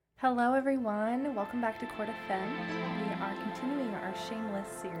Hello, everyone. Welcome back to Court of Femme. We are continuing our Shameless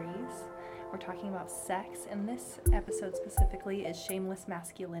series. We're talking about sex, and this episode specifically is shameless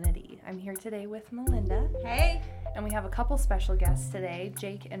masculinity. I'm here today with Melinda. Hey. And we have a couple special guests today,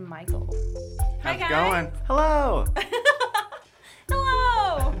 Jake and Michael. Hi, How's it guys. going? Hello.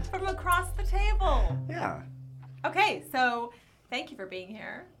 Hello from across the table. Yeah. Okay, so thank you for being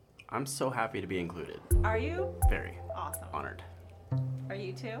here. I'm so happy to be included. Are you? Very Awesome. honored. Are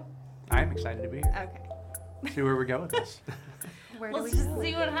you too? I'm excited to be here. Okay. See where we go with this. Where Let's do we just go?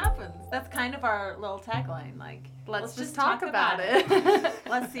 see what happens. That's kind of our little tagline. Like, Let's just talk about it.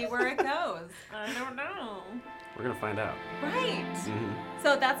 Let's see where it goes. I don't know. We're going to find out. Right.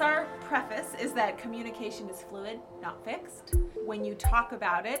 So that's our preface, is that communication is fluid, not fixed. When you talk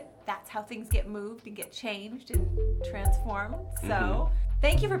about it, that's how things get moved and get changed and transformed. So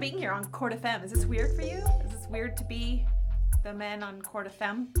thank you for being here on Court of Femme. Is this weird for you? Is this weird to be the men on Court of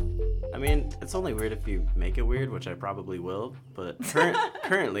Femme? I mean, it's only weird if you make it weird, which I probably will, but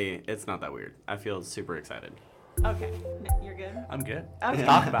currently, it's not that weird. I feel super excited. Okay, you're good? I'm good. Okay. Let's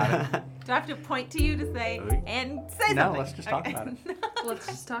talk about it. Do I have to point to you to say, and say No, something? let's just talk about it. Let's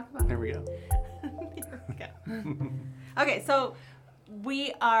just talk about There it. we go. Here we go. Okay, so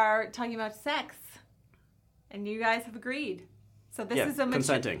we are talking about sex, and you guys have agreed. So this Yeah, is a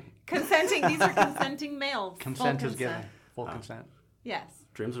consenting. Consenting. These are consenting males. Consent is consent. given. Full consent. Yes.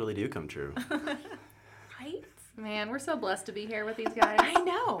 Dreams really do come true. Right? Man, we're so blessed to be here with these guys. I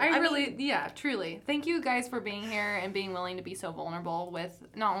know. I really, yeah, truly. Thank you guys for being here and being willing to be so vulnerable with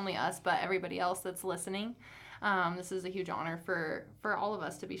not only us, but everybody else that's listening. This is a huge honor for all of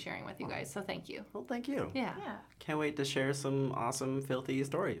us to be sharing with you guys, so thank you. Well, thank you. Yeah. Yeah. Can't wait to share some awesome, filthy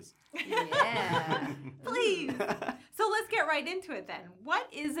stories. Yeah. Please. So let's get right into it then. What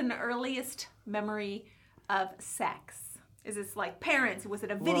is an earliest memory of sex? Is this like parents? Was it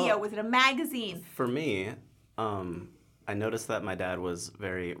a video? Well, Was it a magazine? For me, I noticed that my dad was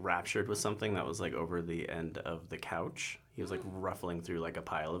very raptured with something that was like over the end of the couch. He was like ruffling through like a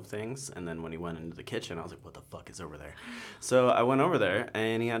pile of things, and then when he went into the kitchen, I was like, what the fuck is over there? So I went over there,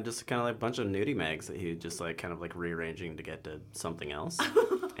 and he had just kind of like a bunch of nudie mags that he just like kind of like rearranging to get to something else.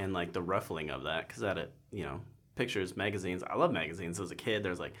 And like the ruffling of that, because that, pictures, magazines. I love magazines. As a kid,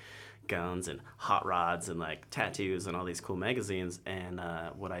 there's like guns and hot rods and like tattoos and all these cool magazines. And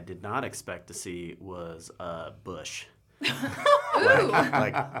what I did not expect to see was a bush.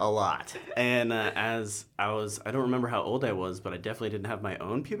 like a lot. And as I don't remember how old I was, but I definitely didn't have my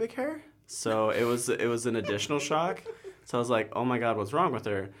own pubic hair. So it was an additional shock. So I was like, oh my God, what's wrong with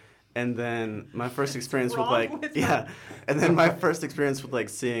her? And then my first experience with and then my first experience with like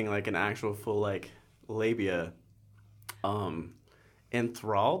seeing like an actual full like labia,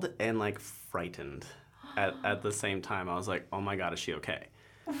 enthralled and like frightened at the same time. I was like, oh my God, is she okay?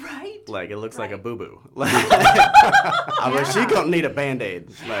 Right? Like, it looks like a Right. boo-boo. Like, I was, she gonna need a Band-Aid,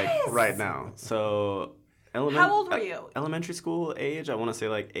 like, Yes. right now. So, How old were you? Elementary school age, I want to say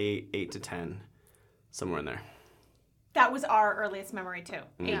like 8 to 10, somewhere in there. That was our earliest memory too.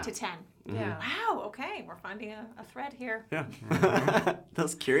 Yeah. 8 to 10. Yeah. Wow, okay. We're finding a thread here. Yeah.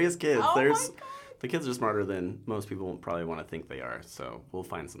 Those curious kids. Oh my God. The kids are smarter than most people probably want to think they are, so we'll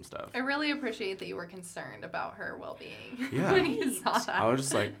find some stuff. I really appreciate that you were concerned about her well-being Yeah. when you saw that. I was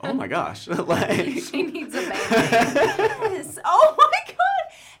just like, oh my gosh. Like, She needs a Band-Aid. Yes. Oh my God.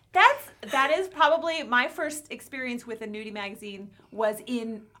 That is probably my first experience with a nudie magazine was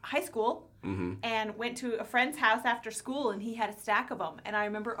in high school. And went to a friend's house after school, and he had a stack of them. And I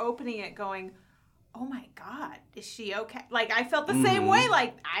remember opening it going, oh my God, is she okay? Like, I felt the same way.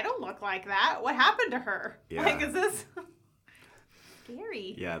 Like, I don't look like that. What happened to her? Yeah. Like, is this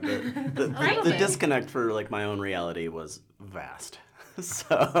scary? yeah, the little bit. disconnect for like my own reality was vast. So,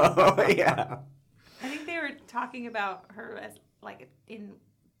 yeah. I think they were talking about her as, like, in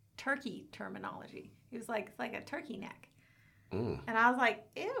turkey terminology. It was like, it's like a turkey neck. Mm. And I was like,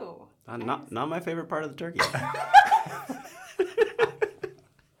 ew. Not my favorite part of the turkey.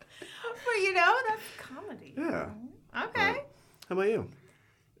 But, you know, that's comedy. Yeah. Okay. How about you?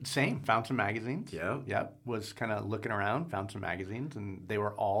 Same. Found some magazines. Yeah. Yep. Was kind of looking around, found some magazines, and they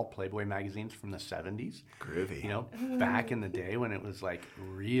were all Playboy magazines from the 70s. Groovy. You know, back in the day when it was like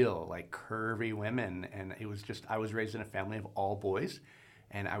real, like curvy women. And it was just, I was raised in a family of all boys.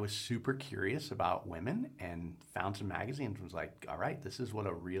 And I was super curious about women and found some magazines and was like, all right, this is what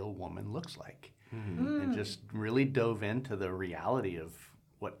a real woman looks like. And just really dove into the reality of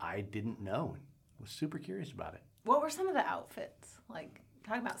what I didn't know and was super curious about it. What were some of the outfits? Like,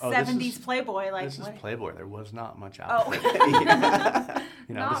 talking about Oh, 70s Playboy. Like This is what? Playboy. There was not much out Oh. there.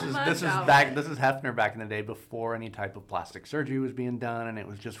 You know, Not this much is out back. there. This is Hefner back in the day before any type of plastic surgery was being done, and it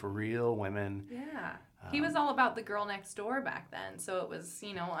was just for real women. Yeah. He was all about the girl next door back then. So it was,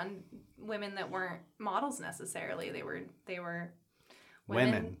 on women that weren't models necessarily. They were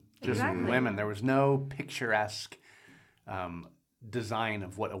Women, just Exactly. women. There was no picturesque design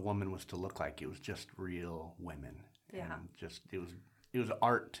of what a woman was to look like. It was just real women. Yeah. And just it was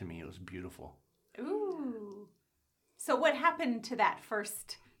art to me. It was beautiful. Ooh. So what happened to that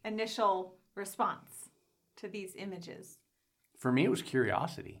first initial response to these images? For me, it was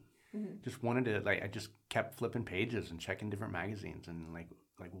curiosity. Just wanted to I just kept flipping pages and checking different magazines and like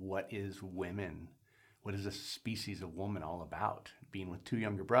what is women? What is this species of woman all about? Being with two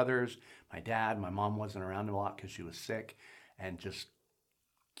younger brothers, my dad, my mom wasn't around a lot because she was sick, and just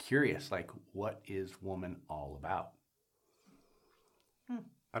curious, like what is woman all about?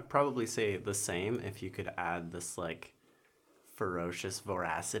 I'd probably say the same if you could add this like ferocious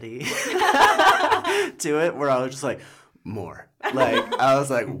voracity to it, where I was just like, more. Like I was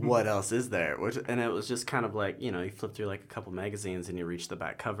like, what else is there? And it was just kind of like, you flip through like a couple magazines and you reach the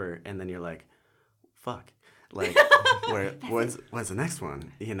back cover and then you're like, fuck. Like when's the next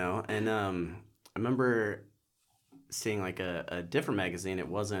one? And I remember seeing like a different magazine. It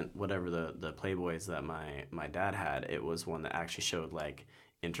wasn't whatever the Playboys that my dad had. It was one that actually showed like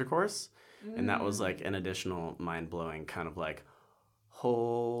intercourse. And that was like an additional mind-blowing kind of like,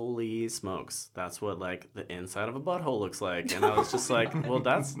 holy smokes, that's what like the inside of a butthole looks like. And I was just like, well,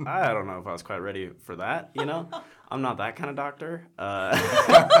 I don't know if I was quite ready for that. I'm not that kind of doctor.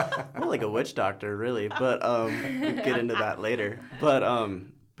 More like a witch doctor, really. But we'll get into that later. But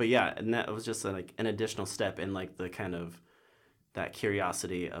yeah, and that was just like an additional step in like the kind of that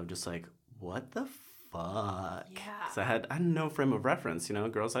curiosity of just like, what the fuck? Yeah. Because I had no frame of reference.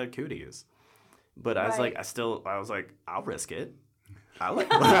 Girls had cooties, but I was Right. like, I was like, I'll risk it. Like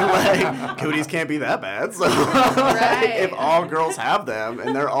cooties can't be that bad. So Right. if all girls have them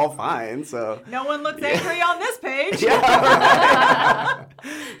and they're all fine, so No one looks angry on this page. yeah.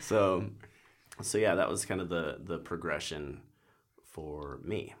 So yeah, that was kind of the progression for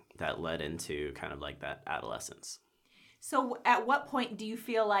me that led into kind of like that adolescence. So at what point do you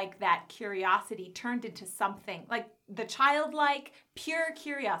feel like that curiosity turned into something like the childlike, pure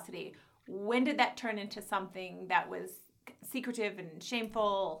curiosity? When did that turn into something that was secretive and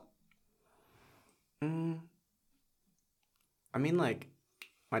shameful? I mean, like,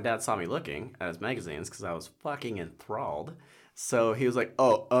 my dad saw me looking at his magazines because I was fucking enthralled. So he was like,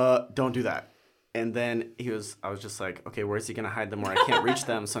 don't do that. And then I was just like, okay, where's he going to hide them where I can't reach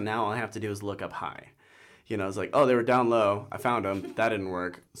them? So now all I have to do is look up high. I was like, oh, they were down low. I found them. That didn't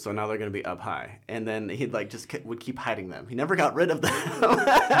work. So now they're going to be up high. And then he'd like just would keep hiding them. He never got rid of them. It's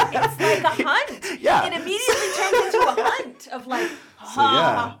like a hunt. Yeah. It immediately turns into a hunt of like,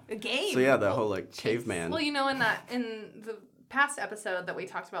 a game. So yeah, the whole like caveman. Well, in the past episode that we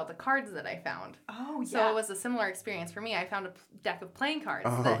talked about the cards that I found. Oh, yeah. So it was a similar experience for me. I found a deck of playing cards.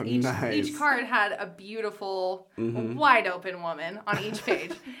 Oh, that nice. Each card had a beautiful, wide open woman on each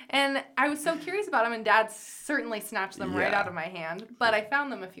page. And I was so curious about them, and Dad certainly snatched them right Yeah. out of my hand. But I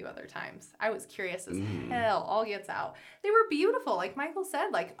found them a few other times. I was curious as hell, all gets out. They were beautiful. Like Michael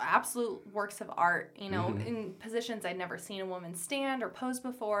said, like absolute works of art, in positions I'd never seen a woman stand or pose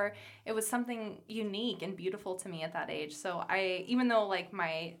before. It was something unique and beautiful to me at that age. So even though like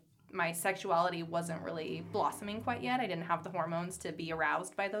my sexuality wasn't really blossoming quite yet, I didn't have the hormones to be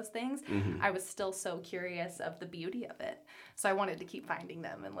aroused by those things, I was still so curious of the beauty of it. So I wanted to keep finding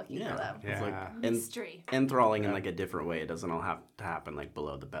them and looking for them. It's like Mystery. enthralling in like a different way. It doesn't all have to happen like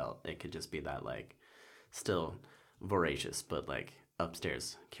below the belt. It could just be that like still voracious, but like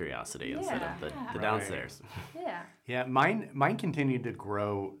upstairs curiosity instead of the downstairs. Yeah. Yeah, mine continued to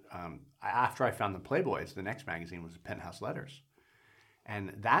grow after I found the Playboys. The next magazine was Penthouse Letters.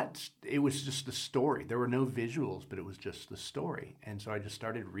 And it was just the story. There were no visuals, but it was just the story. And so I just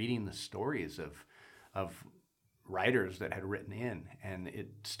started reading the stories of writers that had written in. And it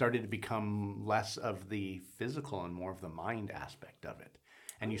started to become less of the physical and more of the mind aspect of it.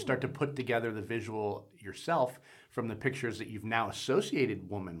 And you start to put together the visual yourself from the pictures that you've now associated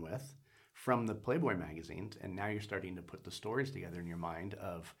woman with from the Playboy magazines. And now you're starting to put the stories together in your mind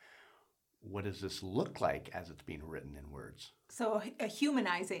of what does this look like as it's being written in words. So a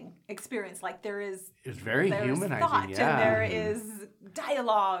humanizing experience, like there is very humanizing, thought, yeah. and there is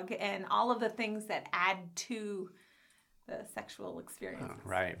dialogue and all of the things that add to the sexual experience.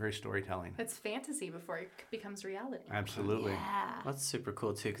 Right, very storytelling. It's fantasy before it becomes reality. Absolutely. Yeah. That's super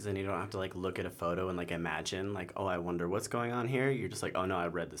cool too, because then you don't have to like look at a photo and like imagine like, oh, I wonder what's going on here. You're just like, oh no, I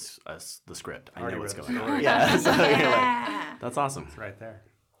read this the script. I Already know what's read the going on. story. Yeah, so you're like, Yeah. that's awesome. It's right there.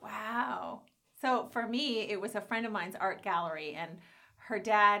 Wow. So for me, it was a friend of mine's art gallery, and her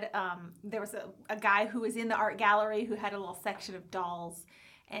dad, there was a guy who was in the art gallery who had a little section of dolls,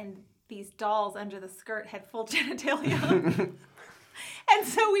 and these dolls under the skirt had full genitalia. And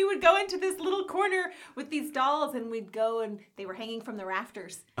so we would go into this little corner with these dolls, and we'd go, and they were hanging from the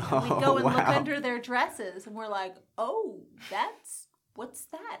rafters. And we'd go and look wow. under their dresses, and we're like, oh, what's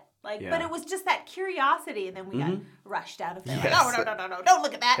that? Like, Yeah. but it was just that curiosity, and then we got rushed out of there. Like, Yes. oh, no, don't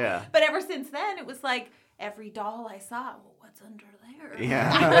look at that. Yeah. But ever since then, it was like every doll I saw, well, what's under there?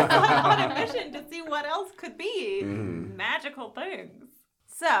 Yeah. I was on a mission to see what else could be magical things.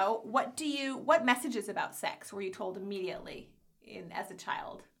 So, what messages about sex were you told immediately as a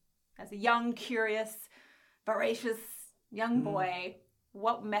child? As a young, curious, voracious young boy,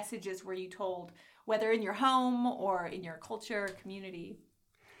 what messages were you told, whether in your home or in your culture, community?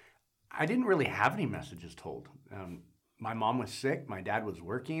 I didn't really have any messages told. My mom was sick. My dad was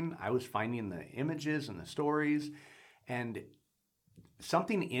working. I was finding the images and the stories. And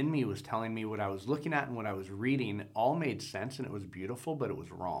something in me was telling me what I was looking at and what I was reading all made sense, and it was beautiful, but it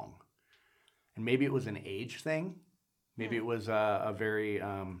was wrong. And maybe it was an age thing. Maybe it was a very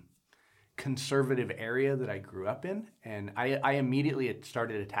conservative area that I grew up in. And I immediately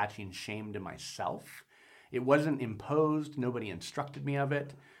started attaching shame to myself. It wasn't imposed. Nobody instructed me of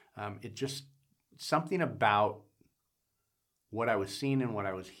it. It just, something about what I was seeing and what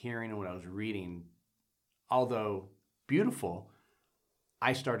I was hearing and what I was reading, although beautiful,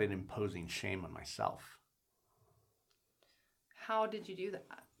 I started imposing shame on myself. How did you do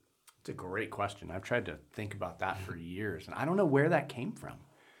that? It's a great question. I've tried to think about that for years, and I don't know where that came from.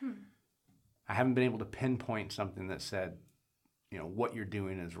 I haven't been able to pinpoint something that said, what you're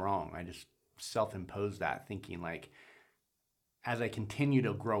doing is wrong. I just self-imposed that, thinking like, as I continue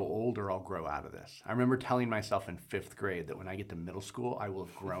to grow older, I'll grow out of this. I remember telling myself in 5th grade that when I get to middle school, I will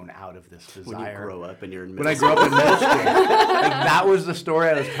have grown out of this desire. When you grow up and you're in When middle I grow up in middle school. Like, that was the story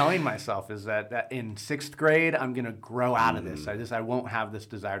I was telling myself, is that in 6th grade, I'm going to grow out of this. I won't have this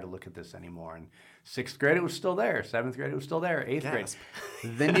desire to look at this anymore. And 6th grade, it was still there. 7th grade, it was still there. 8th grade.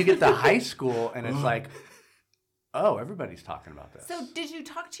 Then you get to high school, and it's like, oh, everybody's talking about this. So did you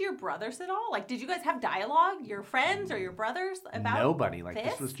talk to your brothers at all? Like, did you guys have dialogue, your friends or your brothers, about Nobody. Like,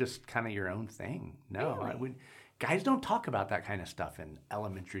 this? this was just kind of your own thing. No, Really? guys don't talk about that kind of stuff in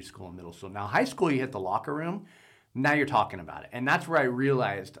elementary school and middle school. Now, high school, you hit the locker room. Now you're talking about it. And that's where I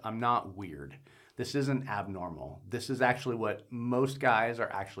realized I'm not weird. This isn't abnormal. This is actually what most guys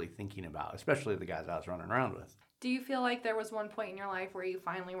are actually thinking about, especially the guys I was running around with. Do you feel like there was one point in your life where you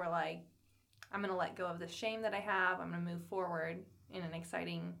finally were like, I'm going to let go of the shame that I have. I'm going to move forward in an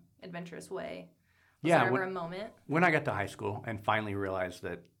exciting, adventurous way. Was there ever a moment? When I got to high school and finally realized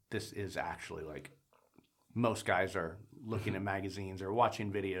that this is actually like most guys are looking at magazines or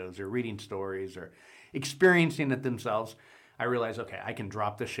watching videos or reading stories or experiencing it themselves, I realized, okay, I can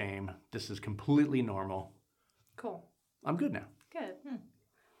drop the shame. This is completely normal. Cool. I'm good now. Good.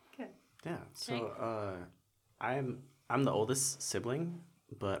 Good. Yeah. So I'm the oldest sibling,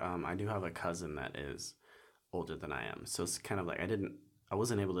 but I do have a cousin that is older than I am. So it's kind of like I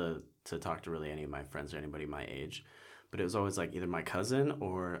wasn't able to talk to really any of my friends or anybody my age, but it was always like either my cousin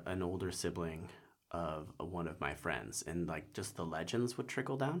or an older sibling of one of my friends, and like just the legends would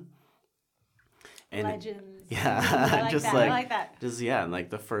trickle down. And Legends. Yeah, I like just that. like I like that. just yeah, and like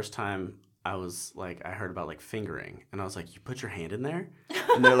the first time I was like, I heard about like fingering, and I was like, you put your hand in there,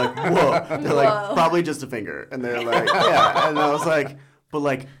 and they're like, whoa, they're like, probably just a finger, and they're like, yeah, and I was like, but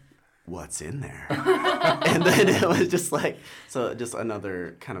like, what's in there? And then it was just like, so just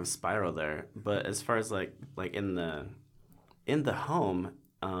another kind of spiral there. But as far as like in the home,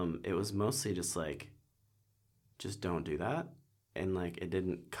 it was mostly just like, just don't do that. And like, it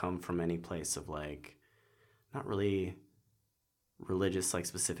didn't come from any place of like, not really religious, like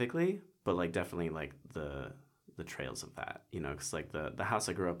specifically, but like definitely like the trails of that, because like the house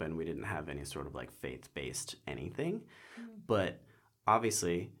I grew up in, we didn't have any sort of like faith-based anything. But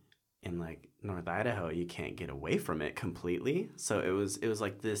obviously in like North Idaho, you can't get away from it completely. So it was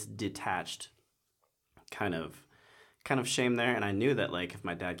like this detached kind of shame there. And I knew that like if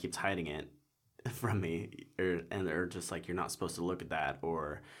my dad keeps hiding it from me, or just like, you're not supposed to look at that,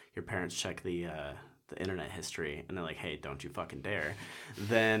 or your parents check the internet history and they're like, hey, don't you fucking dare,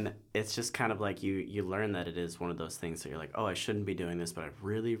 then it's just kind of like you learn that it is one of those things that you're like, oh, I shouldn't be doing this, but I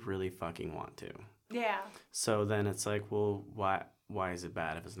really, really fucking want to. Yeah. So then it's like, well, why is it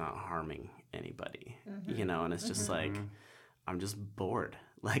bad if it's not harming anybody? You know, and it's just like, I'm just bored.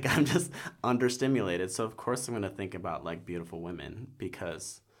 Like, I'm just understimulated. So of course I'm going to think about like beautiful women,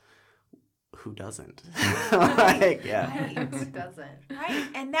 because who doesn't? Like, yeah. Who doesn't? Right.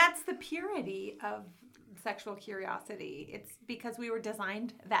 And that's the purity of sexual curiosity. It's because we were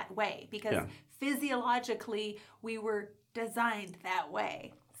designed that way, because physiologically we were designed that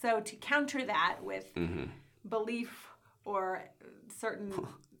way. So to counter that with belief or certain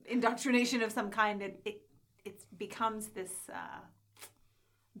indoctrination of some kind, it becomes this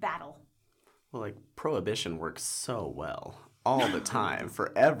battle. Well, like, prohibition works so well all the time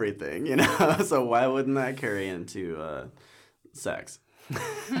for everything, you know? So why wouldn't that carry into sex?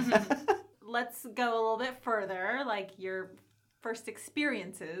 Let's go a little bit further, like your first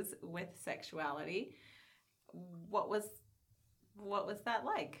experiences with sexuality. What was that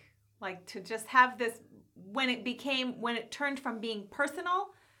like? Like, to just have this, when it turned from being personal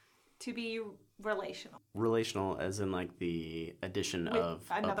to be relational. Relational as in like the addition With of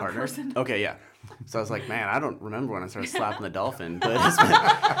a another partner? person. Okay, yeah. So I was like, man, I don't remember when I started slapping the dolphin, but it's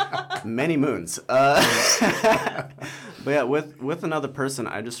been many moons. But yeah, with another person,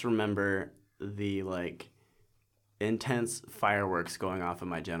 I just remember the like intense fireworks going off in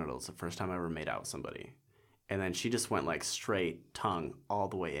my genitals the first time I ever made out with somebody. And then she just went like straight tongue all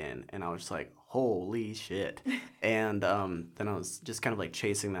the way in, and I was just like, holy shit. And then I was just kind of like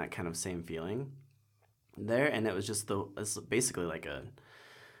chasing that kind of same feeling there, and it was just it's basically like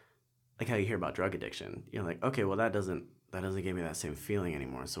how you hear about drug addiction. You're like, okay, well that doesn't give me that same feeling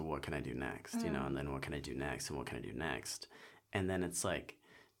anymore, so what can I do next? You know, and then what can I do next, and what can I do next? And then it's like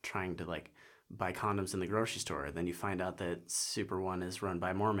trying to like buy condoms in the grocery store. Then you find out that Super One is run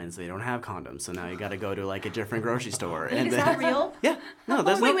by Mormons. They don't have condoms, so now you got to go to like a different grocery store. And Is then, that real? Yeah, no,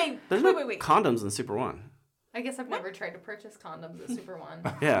 there's Wait. no condoms in Super One. I guess I've never tried to purchase condoms at Super One.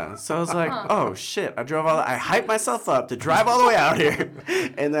 Yeah, so I was like, oh shit! I hyped myself up to drive all the way out here,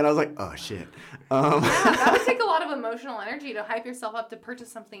 and then I was like, oh shit. Yeah, that would take a lot of emotional energy to hype yourself up to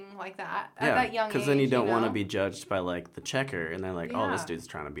purchase something like that at that young age. Because then you don't want to know? be judged by like the checker, and they're like, oh, this Yeah. dude's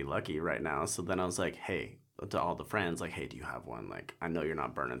trying to be lucky right now. So then I was like, hey, to all the friends, like, hey, do you have one? Like, I know you're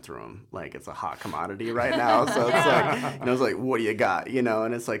not burning through them. Like, it's a hot commodity right now. So it's like, and I was like, what do you got? You know,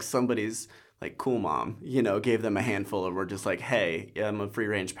 and it's like somebody's like cool mom, you know, gave them a handful, and we're just like, hey, I'm a free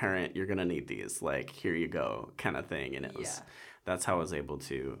range parent. You're gonna need these. Like, here you go, kind of thing. And it was. That's how I was able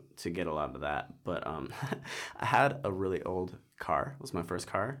to get a lot of that. But I had a really old car. It was my first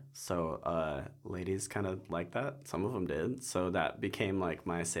car. So ladies kind of liked that. Some of them did. So that became like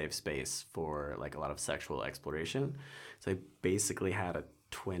my safe space for like a lot of sexual exploration. So I basically had a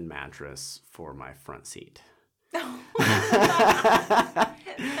twin mattress for my front seat.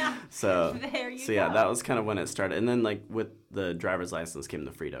 So yeah, that was kind of when it started. And then like with the driver's license came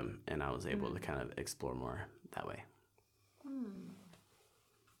the freedom, and I was able to kind of explore more that way.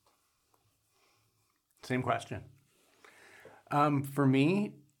 Same question. For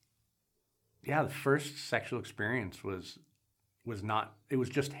me, yeah, the first sexual experience was not, it was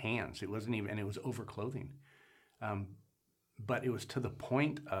just hands. It wasn't even, and it was over clothing. But it was to the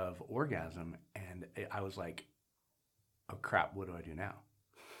point of orgasm, and I was like, oh crap, what do I do now?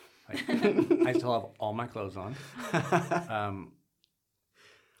 Like, I still have all my clothes on.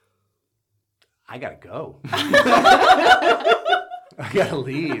 I gotta go. I gotta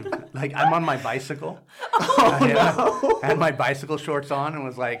leave. Like, I'm on my bicycle. I had my bicycle shorts on and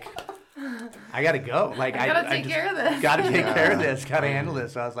was like, I gotta go. Like, I gotta take care of this. Gotta take care of this. Gotta handle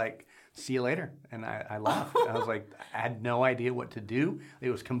this. So I was like, see you later. And I left. I was like, I had no idea what to do. It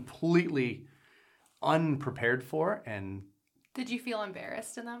was completely unprepared for. And Did you feel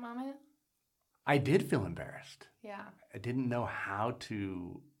embarrassed in that moment? I did feel embarrassed. Yeah. I didn't know how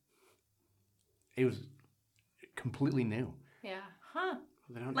to. It was completely new. Yeah. Huh.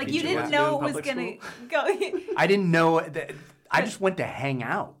 Like You didn't know it was going to go. I didn't know that. I just went to hang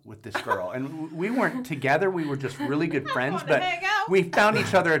out with this girl, and we weren't together. We were just really good friends, want to but hang out. we found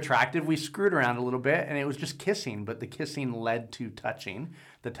each other attractive. We screwed around a little bit, and it was just kissing. But the kissing led to touching.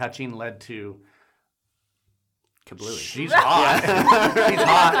 The touching led to Kablooey. she's hot. She's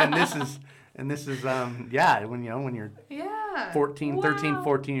hot, and this is yeah. When you're Yeah. 13, 13,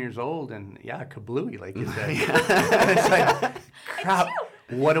 14 years old, and yeah, kablooey, like you said. It's like, crap,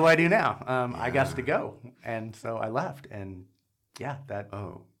 what do I do now? I got to go. And so I left, and yeah,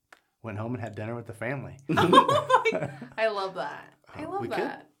 went home and had dinner with the family. I love that. I love we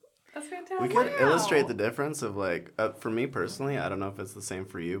that. That's fantastic. We could illustrate the difference of like, for me personally, I don't know if it's the same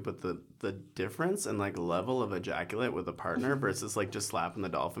for you, but the difference in like level of ejaculate with a partner versus like just slapping the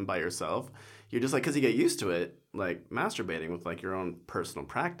dolphin by yourself. You're just like, because you get used to it, like masturbating with like your own personal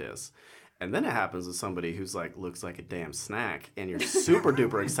practice. And then it happens with somebody who's like, looks like a damn snack, and you're super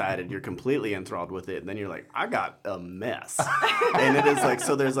duper excited, you're completely enthralled with it, and then you're like, I got a mess. And it is like,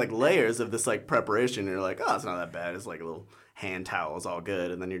 so there's like layers of this like preparation, and you're like, oh, it's not that bad, it's like a little hand towel, is all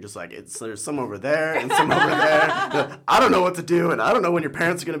good, and then you're just like, there's some over there, and some over there, I don't know what to do, and I don't know when your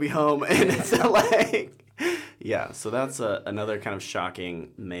parents are going to be home, and it's like, yeah, so that's another kind of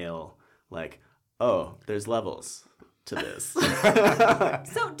shocking male, like, oh, there's levels to this.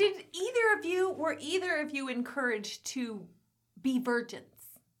 So were either of you encouraged to be virgins?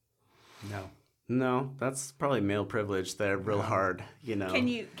 No. No, that's probably male privilege there, real hard, you know. Can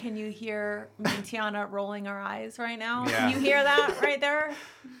you hear me and Tiana rolling our eyes right now? Yeah. Can you hear that right there?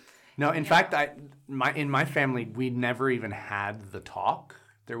 No, in fact, in my family, we never even had the talk.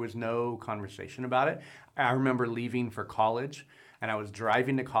 There was no conversation about it. I remember leaving for college, and I was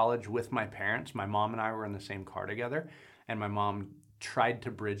driving to college with my parents. My mom and I were in the same car together, and my mom tried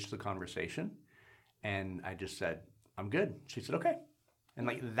to bridge the conversation, and I just said, I'm good. She said, okay. And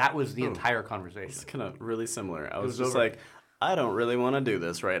like that was the entire conversation. It's kind of really similar. I was was just over. like, I don't really want to do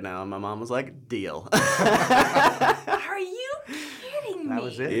this right now. And my mom was like, deal. Are you kidding me? That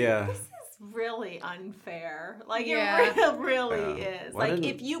was it. Yeah. This is really unfair. Like Yeah. it really is. Why Like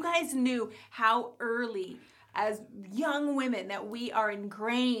didn't- if you guys knew how early as young women that we are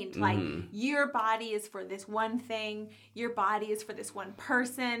ingrained, like your body is for this one thing, your body is for this one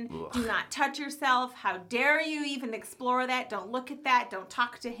person. Ugh. Do not touch yourself. How dare you even explore that? Don't look at that. Don't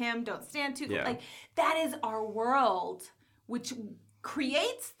talk to him. Don't stand too Yeah. like that is our world, which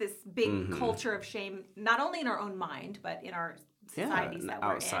creates this big culture of shame, not only in our own mind, but in our societies that we're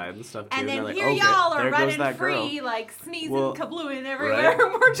outside in. and stuff too. And then they're like, here oh, y'all are there goes running that girl. free, like sneezing, Well, kablooing everywhere.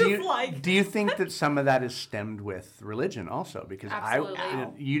 right? We're just like, Do you think that some of that is stemmed with religion also? Because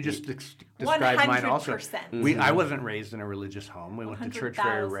Absolutely. you just described mine also. 100%. I wasn't raised in a religious home. We went to church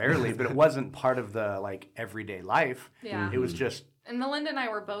very 100,000. rarely, but it wasn't part of the like everyday life. Yeah. It was just And Melinda and I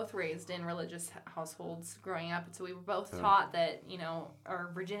were both raised in religious households growing up, and so we were both taught that, you know, our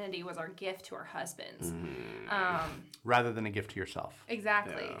virginity was our gift to our husbands. rather than a gift to yourself.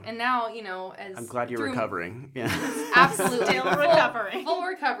 Exactly. Yeah. And now, you know, as I'm glad you're through- recovering. Yeah. Absolutely. Still recovering. Full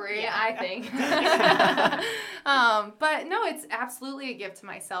recovery, I think. But no, it's absolutely a gift to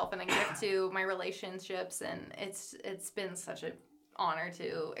myself and a gift to my relationships, and it's been such an honor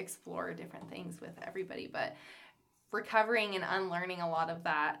to explore different things with everybody. But recovering and unlearning a lot of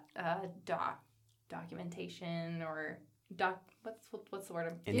that documentation or what's the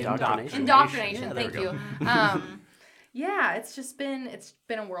word? Indoctrination. Indoctrination. Yeah, there Thank we you. go. Yeah, it's been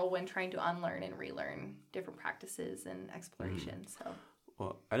a whirlwind trying to unlearn and relearn different practices and exploration. So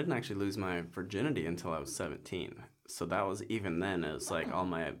Well, I didn't actually lose my virginity until I was 17. So that was, even then, it was like all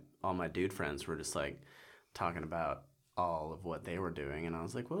my dude friends were just like talking about all of what they were doing, and I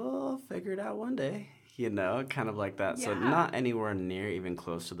was like, well, I'll figure it out one day, you know, kind of like that. So Yeah. not anywhere near even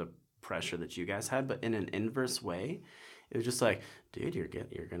close to the pressure that you guys had, but in an inverse way. It was just like, dude, you're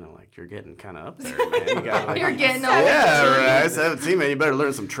getting kind of up there, man. You gotta, like, you're getting old. yeah, right. 17, man. You better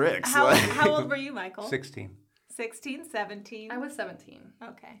learn some tricks. How, Like- how old were you, Michael? 16. 16, 17? I was 17.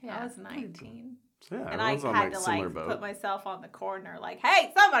 Okay, Yeah. I was 19. Yeah, And I everyone's on had like to similar like boat. put myself on the corner, like,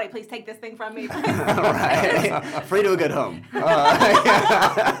 "Hey, somebody, please take this thing from me." Right. Free to a good home.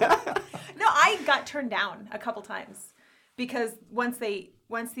 No, I got turned down a couple times because once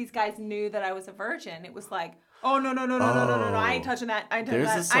these guys knew that I was a virgin, it was like, "Oh no, I ain't touching that. I ain't touching There's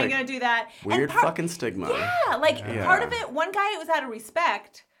that. this, I ain't like, gonna do that." Weird And fucking stigma. Yeah, like Yeah. part of it. One guy, it was out of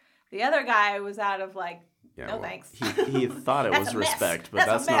respect. The other guy was out of like, Yeah, no well, thanks. He thought it That's was a mess. respect, but That's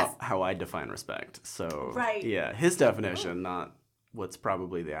a that's mess. not how I define respect. So, Right. yeah, his definition, not what's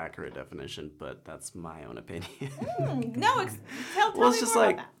probably the accurate definition, but that's my own opinion. No, tell Well, me it's just more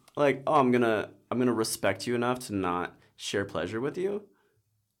like, about that. oh, I'm gonna respect you enough to not share pleasure with you.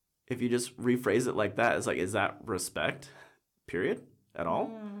 If you just rephrase it like that, it's like, is that respect? Period. At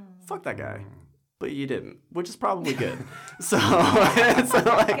all? Fuck that guy. But you didn't, which is probably good. So it's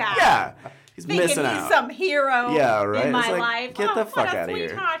like, guy. yeah, he's Thinking missing he's out. some hero Yeah, right? in It's my like, life. get the Oh, fuck what a outta here.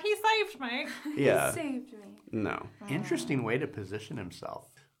 sweetheart. He saved me. Yeah, Saved me. no. Interesting way to position himself.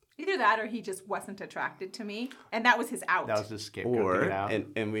 Either that or he just wasn't attracted to me. And that was his out. That was his scapegoat to Or get out.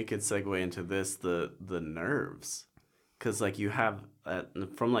 and we could segue into this, the nerves, because like you have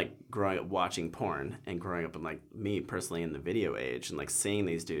from like growing up watching porn and growing up in like me personally in the video age and like seeing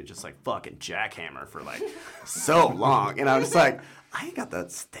these dudes just like fucking jackhammer for like so long, and I was like, I ain't got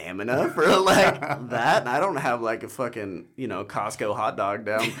that stamina for like that. And I don't have like a fucking, you know, Costco hot dog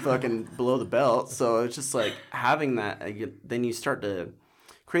down fucking below the belt. So it's just like having that, then you start to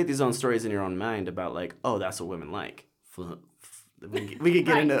create these own stories in your own mind about like, oh, that's what women like. We could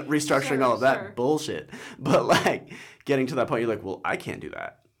get into restructuring all of that bullshit. But like getting to that point, you're like, well, I can't do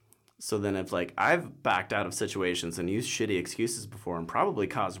that. So then if like I've backed out of situations and used shitty excuses before and probably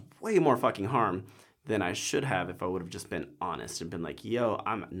caused way more fucking harm than I should have if I would have just been honest and been like, yo,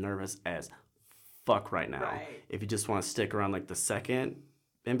 I'm nervous as fuck right now. Right. If you just want to stick around like the second,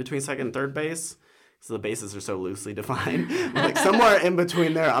 in between second and third base, so the bases are so loosely defined. Like somewhere in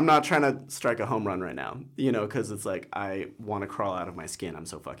between there, I'm not trying to strike a home run right now, you know, because it's like I want to crawl out of my skin. I'm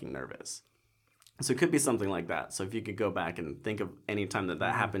so fucking nervous. So it could be something like that. So if you could go back and think of any time that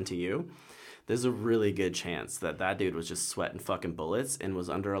happened to you, there's a really good chance that that dude was just sweating fucking bullets and was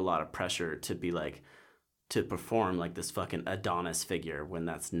under a lot of pressure to be like, to perform like this fucking Adonis figure when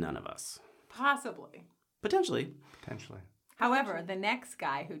that's none of us. Possibly. Potentially. However, the next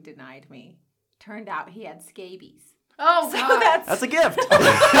guy who denied me, turned out he had scabies. Oh, So God. That's a gift. That's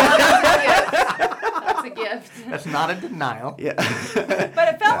a gift. That's not a denial. Yeah. But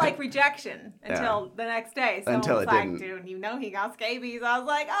it felt like rejection until the next day. So Until I was it like, didn't. dude, you know he got scabies. I was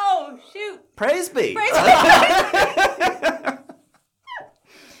like, oh, shoot. Praise be.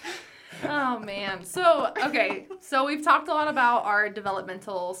 Oh, man. So, okay. So we've talked a lot about our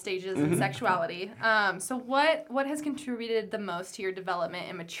developmental stages and sexuality. So what has contributed the most to your development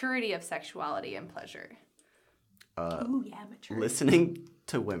and maturity of sexuality and pleasure? Ooh, yeah, mature. Listening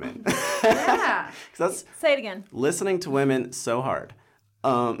to women. Yeah. 'Cause that's Say it again. listening to women so hard.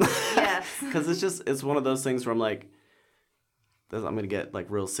 Yes. Because it's one of those things where I'm like, I'm going to get like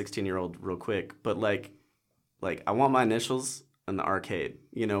real 16-year-old real quick. But like I want my initials in the arcade.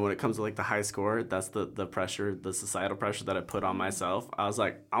 You know, when it comes to like the high score, that's the pressure, the societal pressure that I put on myself. I was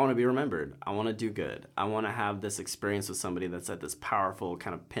like, I want to be remembered. I want to do good. I want to have this experience with somebody that's at this powerful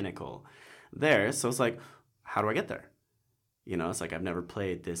kind of pinnacle there. So it's like, how do I get there? You know, it's like I've never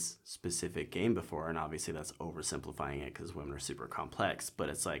played this specific game before, and obviously that's oversimplifying it because women are super complex. But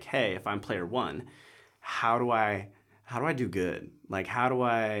it's like, hey, if I'm player one, how do I do good? Like, how do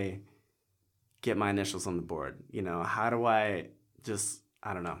I get my initials on the board? You know, how do I just,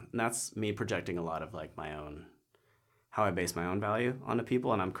 I don't know. And that's me projecting a lot of like my own, how I base my own value onto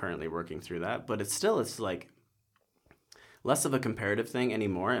people, and I'm currently working through that. But it's like less of a comparative thing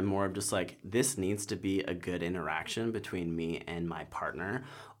anymore and more of just like, this needs to be a good interaction between me and my partner,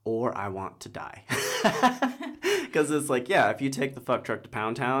 or I want to die. Because it's like, yeah, if you take the fuck truck to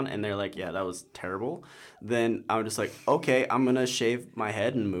Pound Town and they're like, yeah, that was terrible, then I'm just like, okay, I'm going to shave my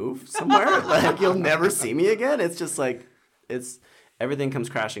head and move somewhere. Like, you'll never see me again. It's just like, everything comes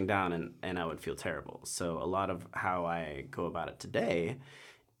crashing down and I would feel terrible. So a lot of how I go about it today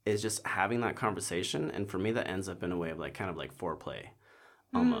is just having that conversation. And for me, that ends up in a way of like kind of like foreplay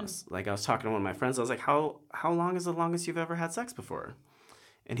almost. Like I was talking to one of my friends. I was like, how long is the longest you've ever had sex before?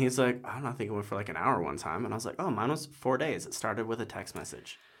 And he's like, I don't know, I think it went for like an hour one time. And I was like, oh, mine was 4 days. It started with a text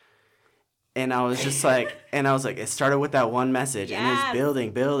message. And I was just like, it started with that one message. Yes. And it was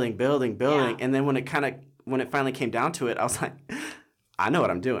building. Yeah. And then when it finally came down to it, I was like, I know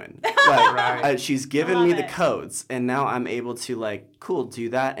what I'm doing. Like, she's given me the codes, and now I'm able to like, cool, do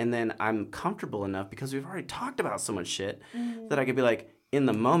that. And then I'm comfortable enough because we've already talked about so much shit that I could be like, in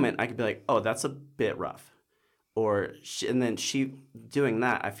the moment, I could be like, oh, that's a bit rough. And then she doing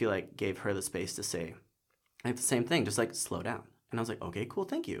that, I feel like gave her the space to say, I have the same thing, just like slow down. And I was like, okay, cool,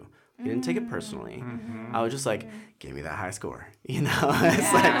 thank you. You didn't take it personally. I was just like, give me that high score. You know,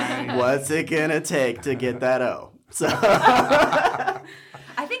 it's like, what's it gonna take to get that O? So I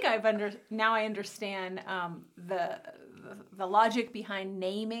think now I understand the logic behind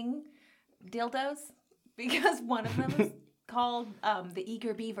naming dildos, because one of them is called the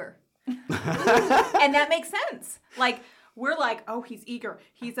Eager Beaver. And that makes sense. Like, we're like, oh, he's eager.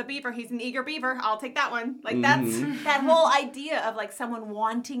 He's a beaver. He's an eager beaver. I'll take that one. Like, that's that whole idea of like someone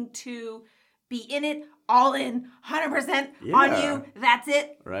wanting to be in it, all in, 100% on you. That's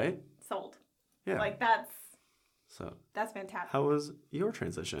it. Right? Sold. Yeah. Like, that's fantastic. How was your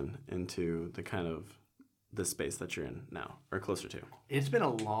transition into the kind of the space that you're in now, or closer to? It's been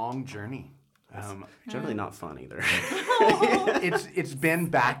a long journey. Generally not fun either. It's been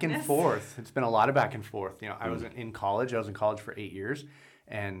back and forth. It's been a lot of back and forth. You know, I was in college. I was in college for 8 years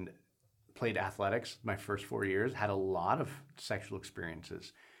and played athletics my first 4 years. Had a lot of sexual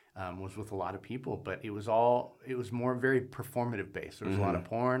experiences. was with a lot of people, but it was more very performative based. There was a lot of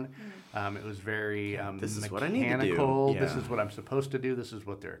porn. It was very This is mechanical. what I need to do. This Yeah. is what I'm supposed to do. This is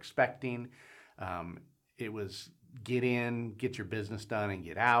what they're expecting. It was get in, get your business done, and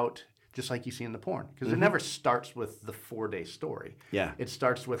get out, just like you see in the porn. Because it never starts with the 4-day story. Yeah. It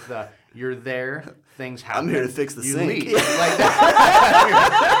starts with the, you're there, things happen. I'm here to fix the you sink. leave. Like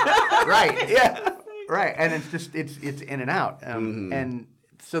that. Right. Yeah. Right. And it's just, it's in and out. And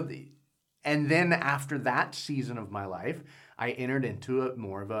so, and then after that season of my life, I entered into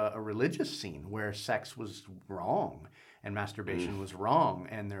more of a religious scene where sex was wrong and masturbation was wrong,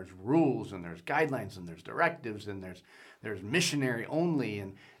 and there's rules and there's guidelines and there's directives and there's missionary only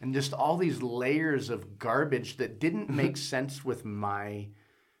and just all these layers of garbage that didn't make sense with my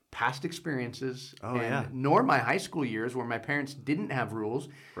past experiences nor my high school years where my parents didn't have rules.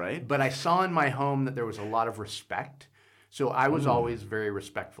 Right. But I saw in my home that there was a lot of respect. So I was always very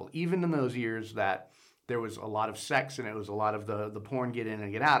respectful. Even in those years that there was a lot of sex and it was a lot of the porn get in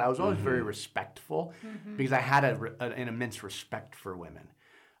and get out, I was always very respectful because I had an immense respect for women.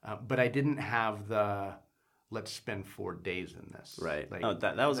 But I didn't have the, let's spend 4 days in this. Right. Like,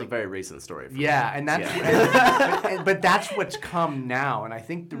 That was a very recent story. For yeah, me. and that's but that's what's come now. And I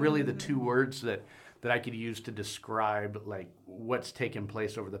think really the two words that I could use to describe like what's taken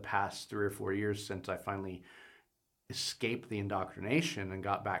place over the past 3 or 4 years since I finally escaped the indoctrination and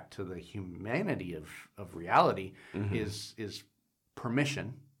got back to the humanity of reality is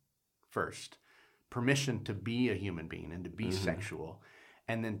permission first. Permission to be a human being and to be sexual.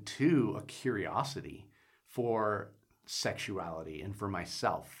 And then 2, a curiosity for sexuality and for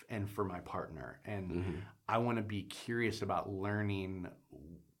myself and for my partner. And I want to be curious about learning.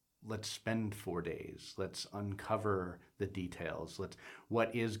 Let's spend 4 days. Let's uncover the details.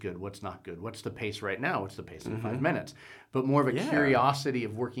 What is good? What's not good? What's the pace right now? What's the pace in 5 minutes? But more of a curiosity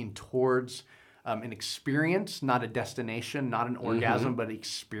of working towards an experience, not a destination, not an orgasm, but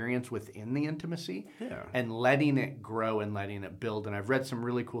experience within the intimacy. Yeah. And letting it grow and letting it build. And I've read some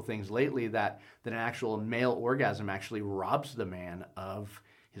really cool things lately that an actual male orgasm actually robs the man of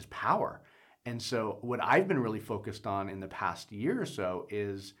his power. And so what I've been really focused on in the past year or so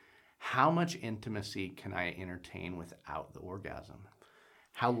is how much intimacy can I entertain without the orgasm?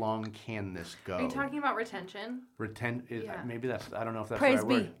 How long can this go? Are you talking about retention? Yeah. Maybe that's, I don't know if that's Praise the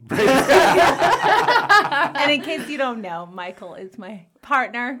be. right word. And in case you don't know, Michael is my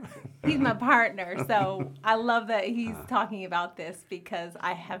partner. He's my partner. So I love that he's talking about this because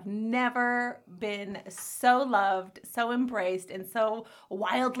I have never been so loved, so embraced, and so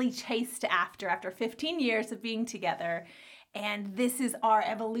wildly chased after 15 years of being together. And this is our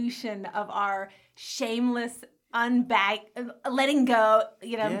evolution of our shameless letting go,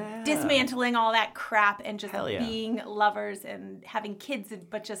 dismantling all that crap and just being lovers and having kids,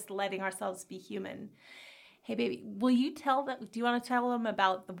 but just letting ourselves be human. Hey, baby, do you want to tell them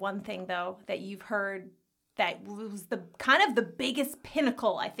about the one thing, though, that you've heard that was the kind of the biggest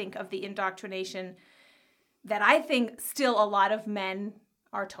pinnacle, I think, of the indoctrination that I think still a lot of men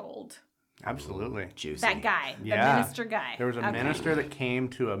are told? Absolutely. Juicy. That guy, the Yeah. minister guy. There was a minister that came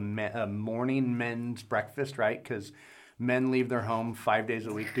to a morning men's breakfast, right? Because men leave their home 5 days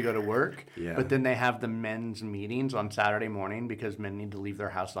a week to go to work. Yeah. But then they have the men's meetings on Saturday morning because men need to leave their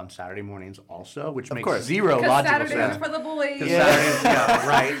house on Saturday mornings also, which makes course. zero Because logical Saturday sense. is for the boys. 'Cause Saturdays- yeah,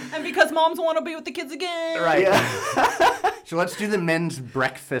 right. And because moms want to be with the kids again. Right. So let's do the men's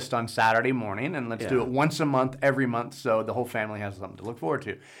breakfast on Saturday morning, and let's do it once a month, every month, so the whole family has something to look forward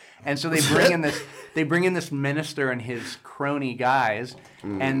to. And so they bring in this minister and his crony guys,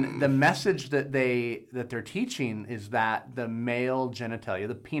 and the message that they're teaching is that the male genitalia,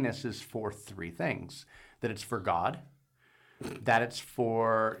 the penis, is for 3 things: that it's for God, that it's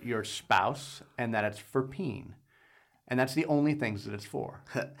for your spouse, and that it's for peeing. And that's the only things that it's for.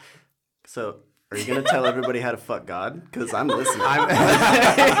 So, are you going to tell everybody how to fuck God? Because I'm listening.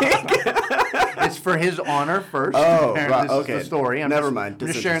 It's for his honor first. Oh, This right, is okay. the story. Never mind. I'm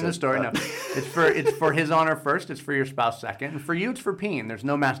just sharing the Disinterested. story. No, it's for his honor first. It's for your spouse second. And for you, it's for peeing. There's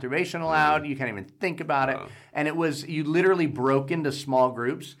no masturbation allowed. You can't even think about it. And it was, you literally broke into small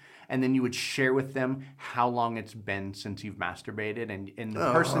groups, and then you would share with them how long it's been since you've masturbated, and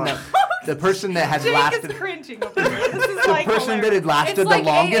the person that had Jake lasted. is cringing over here. This is The like person that had lasted It's the like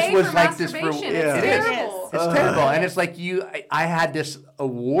longest AA was for like this for. masturbation. Yeah. It's It is. terrible. It's terrible, and it's like I had this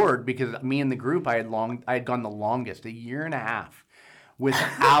award because me and the group I had gone the longest, 1.5 years,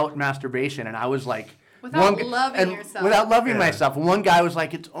 without masturbation, and I was like, Without loving yourself. without loving myself. One guy was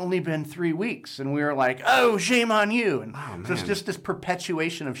like, it's only been 3 weeks, and we were like, oh, shame on you, and so it's just this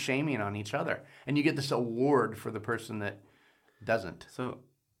perpetuation of shaming on each other, and you get this award for the person that doesn't. So,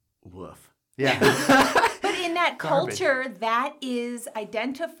 woof. Yeah. But in that Garbage. culture, that is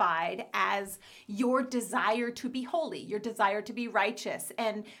identified as your desire to be holy, your desire to be righteous.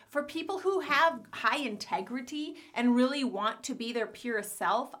 And for people who have high integrity and really want to be their purest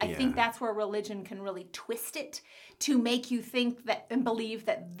self, I think that's where religion can really twist it to make you think that and believe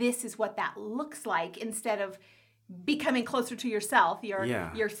that this is what that looks like, instead of becoming closer to yourself,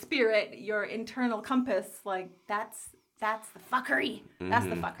 your spirit, your internal compass. Like that's the fuckery. That's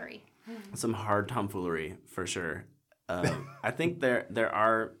the fuckery. Some hard tomfoolery for sure. I think there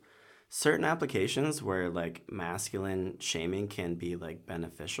are certain applications where like masculine shaming can be like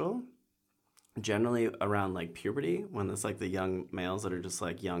beneficial. Generally around like puberty, when it's like the young males that are just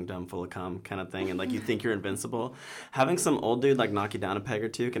like young, dumb, full of cum kind of thing, and like you think you're invincible. Having some old dude like knock you down a peg or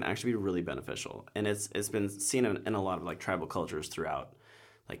two can actually be really beneficial, and it's been seen in a lot of like tribal cultures throughout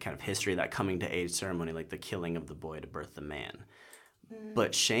like kind of history, that coming to age ceremony, like the killing of the boy to birth the man.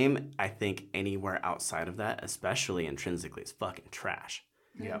 But shame, I think anywhere outside of that, especially intrinsically, is fucking trash.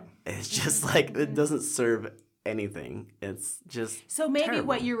 Yeah. It's just like it doesn't serve anything. It's just So maybe terrible.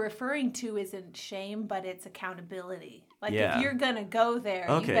 what you're referring to isn't shame, but it's accountability. Like Yeah. if you're gonna go there,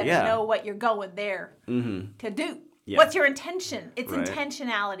 Okay, you gotta yeah. know what you're going there to do. Yeah. What's your intention? It's Right.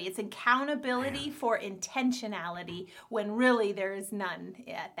 intentionality. It's accountability for intentionality when really there is none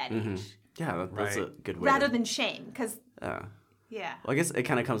at that age. Yeah, that's a Right. good way. Rather than shame, because yeah. Well, I guess it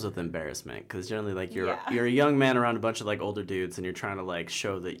kind of comes with embarrassment, because generally, like you're Yeah. you're a young man around a bunch of like older dudes, and you're trying to like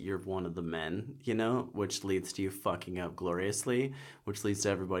show that you're one of the men, you know, which leads to you fucking up gloriously, which leads to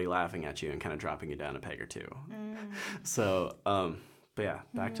everybody laughing at you and kind of dropping you down a peg or two. So, but yeah,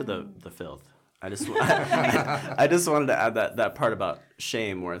 back to the filth. I just wanted to add that part about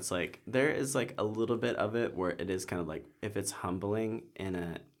shame, where it's like there is like a little bit of it where it is kind of like, if it's humbling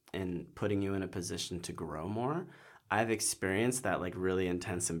and putting you in a position to grow more. I've experienced that like really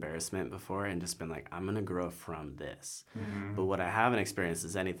intense embarrassment before and just been like, I'm gonna grow from this. But what I haven't experienced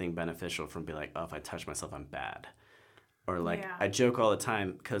is anything beneficial from being like, oh, if I touch myself, I'm bad. Or like, Yeah. I joke all the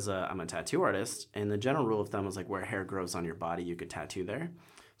time because I'm a tattoo artist, and the general rule of thumb is like, where hair grows on your body, you could tattoo there.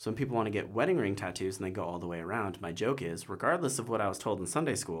 So when people want to get wedding ring tattoos and they go all the way around, my joke is, regardless of what I was told in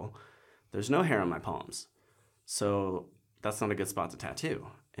Sunday school, there's no hair on my palms. So that's not a good spot to tattoo.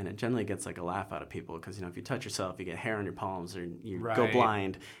 And it generally gets like a laugh out of people because, you know, if you touch yourself, you get hair on your palms, or you go Right.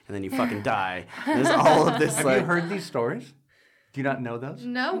 blind, and then you fucking die. There's all of this Have like, you heard these stories? Do you not know those?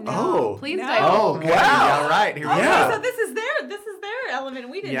 No. Oh. Please No. don't. Oh, Okay. wow. All right. Here we Yeah. go. So this is their element.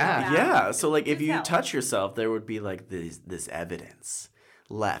 We didn't Yeah. know that. Yeah, so like if Do you tell. touch yourself, there would be like this evidence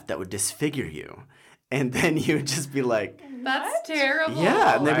left that would disfigure you. And then you would just be like, That's terrible.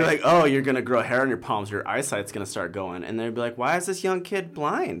 yeah. And they'd be Right. like, oh, you're going to grow hair on your palms. Your eyesight's going to start going. And they'd be like, why is this young kid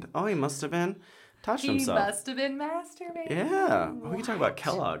blind? Oh, he must have been touching He himself. must have been masturbating. Yeah. We can talk about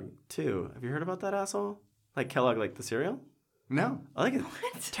Kellogg, too. Have you heard about that asshole? Like Kellogg, like the cereal? No. I like it.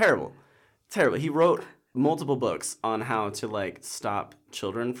 Terrible. Terrible. He wrote multiple books on how to like stop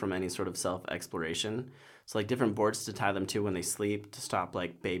children from any sort of self-exploration. So like different boards to tie them to when they sleep to stop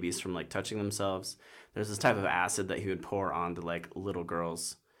like babies from like touching themselves. There's this type of acid that he would pour onto like little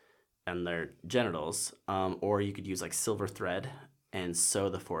girls and their genitals. Or you could use like silver thread and sew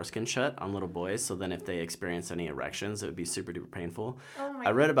the foreskin shut on little boys. So then if they experience any erections, it would be super duper painful.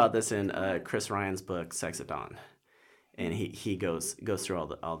 I read about this in Chris Ryan's book, Sex at Dawn. And he goes through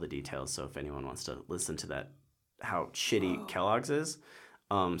all the details. So if anyone wants to listen to that, how shitty Kellogg's is.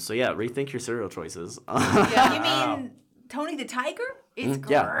 So yeah, rethink your cereal choices. You mean Tony the Tiger? It's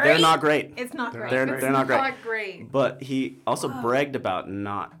great. Yeah, they're not great. It's not great. They're not great. Not great. But he also bragged about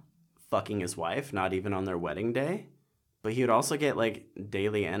not fucking his wife, not even on their wedding day. But he would also get like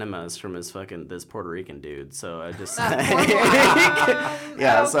daily enemas from his fucking this Puerto Rican dude. So I just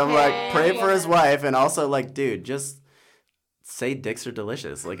yeah. So I'm like, pray for his wife, and also like, dude, just say dicks are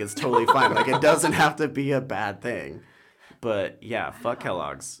delicious. Like it's totally fine. Like it doesn't have to be a bad thing. But yeah, fuck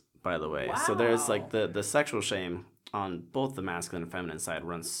Kellogg's, by the way. So there's like the sexual shame on both the masculine and feminine side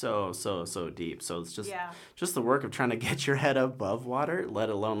runs so deep. So it's just the work of trying to get your head above water, let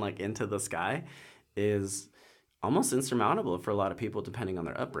alone like into the sky, is almost insurmountable for a lot of people depending on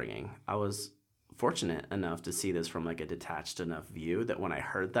their upbringing. I was fortunate enough to see this from like a detached enough view that when I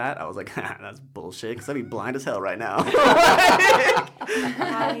heard that, I was like, that's bullshit, because I'd be blind as hell right now.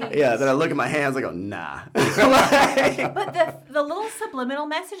 Yeah, then I look at my hands, I go, nah. But the little subliminal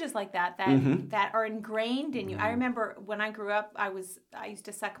messages like that that are ingrained in you. I remember when I grew up, I used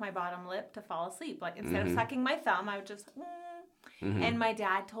to suck my bottom lip to fall asleep. Like instead of sucking my thumb, I would just and my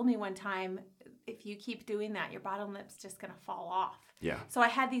dad told me one time if you keep doing that, your bottom lip's just going to fall off. Yeah. So I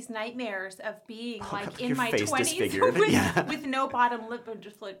had these nightmares of being like in your my face 20s disfigured. with no bottom lip and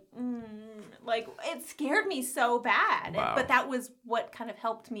just like it scared me so bad. Wow. But that was what kind of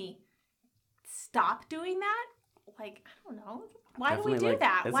helped me stop doing that. Like, I don't know. Why do we Definitely, do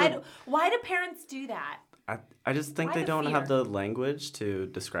that? it's Why do parents do that? I just think Why they the don't fear? have the language to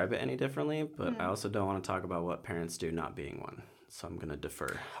describe it any differently, but I also don't want to talk about what parents do not being one. So I'm going to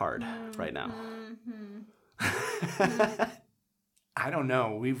defer hard right now. I don't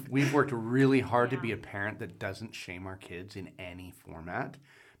know. We've worked really hard to be a parent that doesn't shame our kids in any format,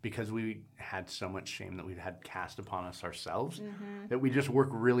 because we had so much shame that we've had cast upon us ourselves, that we just work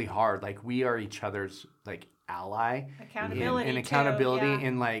really hard. Like, we are each other's like ally, Accountability and too, accountability, yeah.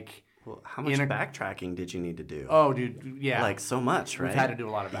 and like, Well, how much backtracking did you need to do? oh, dude, yeah, Like, so much, right? we've had to do a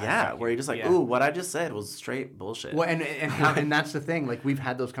lot of backtracking. Yeah, where you're just like, Yeah. ooh, what I just said was straight bullshit. Well, and that's the thing. Like, we've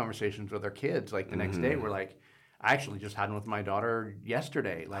had those conversations with our kids. Like, the next day, we're like, I actually just had one with my daughter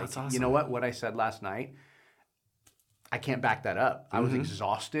yesterday. Like, That's awesome. you know what I said last night? I can't back that up. I was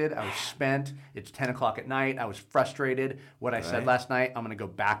exhausted. I was spent. It's 10 o'clock at night. I was frustrated. What I said Right. last night, I'm going to go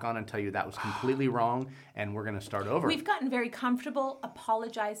back on and tell you that was completely wrong, and we're going to start over. We've gotten very comfortable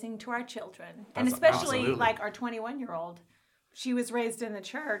apologizing to our children, and That's especially absolutely. like our 21-year-old. She was raised in the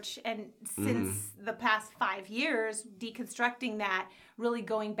church, and since the past 5 years, deconstructing that, really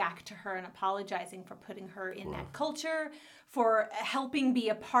going back to her and apologizing for putting her in that culture, for helping be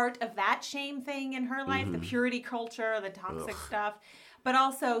a part of that shame thing in her life, the purity culture, the toxic stuff, but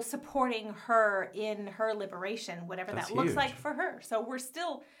also supporting her in her liberation, whatever That's that looks huge. like for her. So we're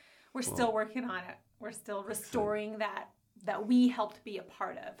still working on it. We're still restoring that we helped be a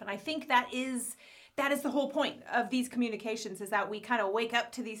part of, and I think that is the whole point of these communications, is that we kind of wake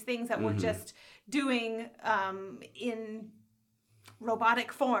up to these things that we're just doing in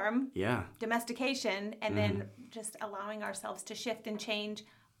robotic form, domestication, and then just allowing ourselves to shift and change,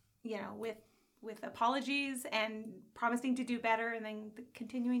 with apologies and promising to do better, and then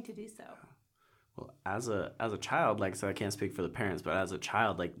continuing to do so. Well, as a child, like, so I can't speak for the parents, but as a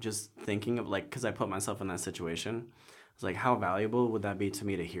child, like, just thinking of, like, because I put myself in that situation, it's like, how valuable would that be to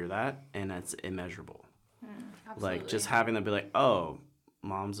me to hear that? And it's immeasurable. Like, just having them be like, oh,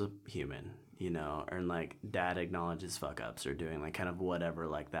 mom's a human, and like, dad acknowledges fuck ups or doing like kind of whatever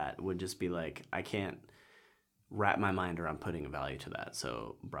like that would just be like, I can't wrap my mind around putting a value to that.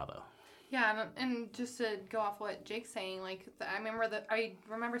 So bravo. Yeah, and just to go off what Jake's saying, like, I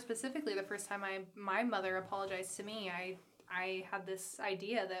remember specifically the first time my mother apologized to me. I had this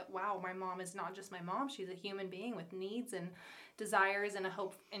idea that, wow, my mom is not just my mom; she's a human being with needs and desires and a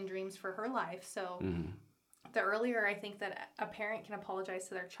hope and dreams for her life. So, the earlier I think that a parent can apologize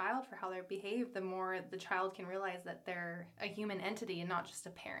to their child for how they behave, the more the child can realize that they're a human entity and not just a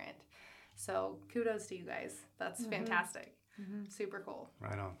parent. So, kudos to you guys. That's fantastic. Super cool.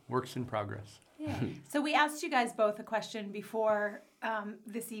 Right on. Works in progress. Yeah. So we asked you guys both a question before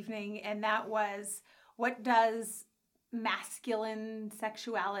this evening, and that was, what does masculine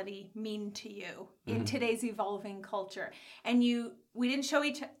sexuality mean to you in today's evolving culture? And we didn't show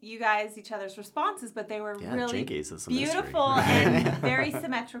you guys each other's responses, but they were really Jinkies is a beautiful mystery. and very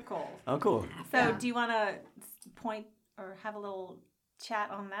symmetrical. Oh, cool. So do you want to point or have a little chat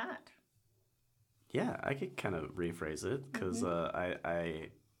on that? Yeah, I could kind of rephrase it because I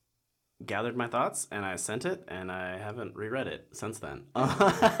gathered my thoughts and I sent it and I haven't reread it since then.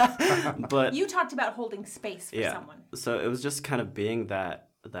 But You talked about holding space for someone. So it was just kind of being that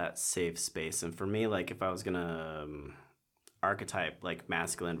safe space. And for me, like, if I was gonna archetype like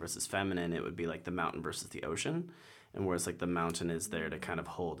masculine versus feminine, it would be like the mountain versus the ocean. And whereas like the mountain is there to kind of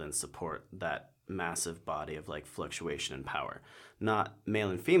hold and support that massive body of like fluctuation and power, not male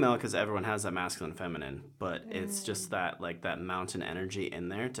and female, because everyone has that masculine and feminine, but it's just that like that mountain energy in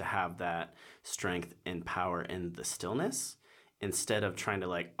there to have that strength and power in the stillness, instead of trying to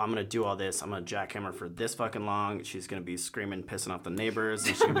like, I'm gonna do all this, I'm gonna jackhammer for this fucking long, she's gonna be screaming, pissing off the neighbors,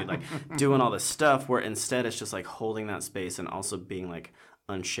 and she's gonna be like doing all this stuff, where instead it's just like holding that space and also being like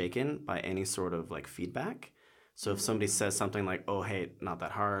unshaken by any sort of like feedback. So if somebody says something like, oh, hey, not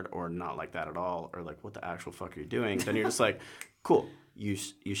that hard, or not like that at all, or like, what the actual fuck are you doing? Then you're just like, cool, you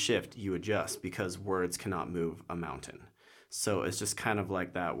shift, you adjust, because words cannot move a mountain. So it's just kind of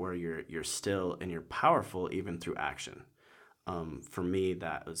like that, where you're still and you're powerful even through action. For me,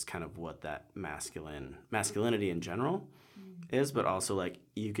 that was kind of what that masculinity in general is, but also like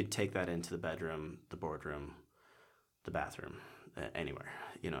you could take that into the bedroom, the boardroom, the bathroom, anywhere,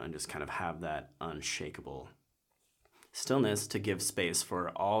 and just kind of have that unshakable stillness to give space for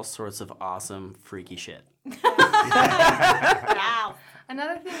all sorts of awesome, freaky shit. Wow.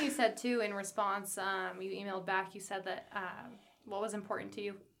 Another thing you said too in response, you emailed back. You said that what was important to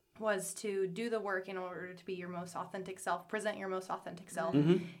you was to do the work in order to be your most authentic self, present your most authentic self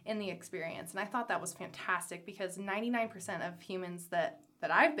in the experience. And I thought that was fantastic because 99% of humans that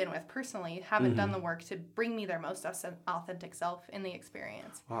I've been with personally haven't done the work to bring me their most authentic self in the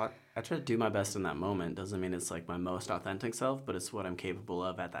experience. Well, I try to do my best in that moment. Doesn't mean it's like my most authentic self, but it's what I'm capable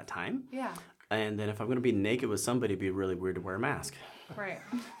of at that time. Yeah. And then if I'm going to be naked with somebody, it'd be really weird to wear a mask. Right.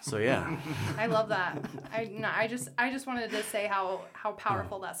 So yeah. I love that. I just wanted to say how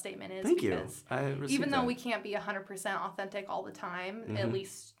powerful that statement is. Thank you. Because I received even though that. we can't be 100% authentic all the time, at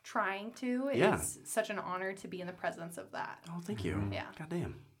least trying to, Yeah. it's such an honor to be in the presence of that. Oh, thank you. Yeah.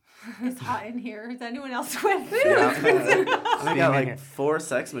 Goddamn. It's hot in here. Is anyone else with? I got like 4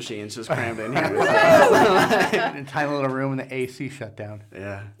 sex machines just crammed in here. In a tiny little room and the AC shut down.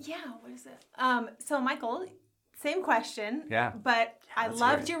 Yeah. Yeah, what is it? So Michael, same question. Yeah. But I that's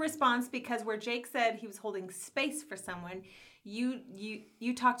loved great. your response because where Jake said he was holding space for someone,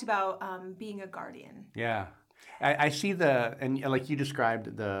 you talked about being a guardian. Yeah. I see and like you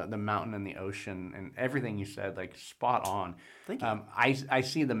described the mountain and the ocean and everything you said, like spot on. Thank you. I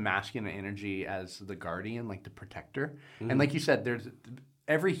see the masculine energy as the guardian, like the protector. And like you said,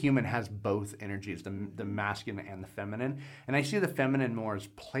 every human has both energies, the masculine and the feminine. And I see the feminine more as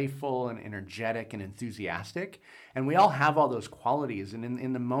playful and energetic and enthusiastic. And we all have all those qualities. And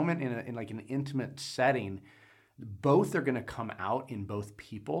in the moment, in like an intimate setting, both are going to come out in both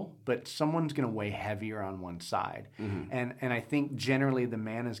people, but someone's going to weigh heavier on one side. And I think generally the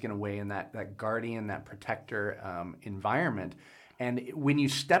man is going to weigh in that guardian, that protector environment. And when you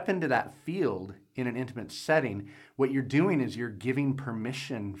step into that field in an intimate setting, what you're doing is you're giving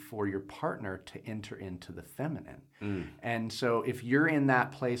permission for your partner to enter into the feminine. And so if you're in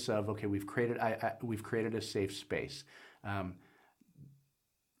that place of, okay, we've created a safe space,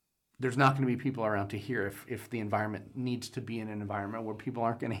 there's not going to be people around to hear if the environment needs to be in an environment where people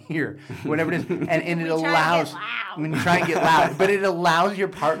aren't going to hear whatever it is. And it allows, when you try and get loud, but it allows your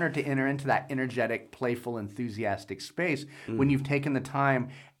partner to enter into that energetic, playful, enthusiastic space when you've taken the time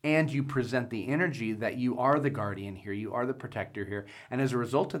and you present the energy that you are the guardian here, you are the protector here. And as a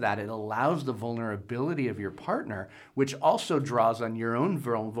result of that, it allows the vulnerability of your partner, which also draws on your own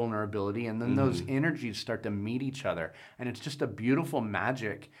vulnerability. And then those energies start to meet each other. And it's just a beautiful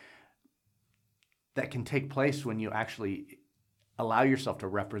magic that can take place when you actually allow yourself to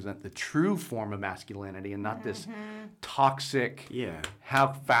represent the true form of masculinity and not this toxic,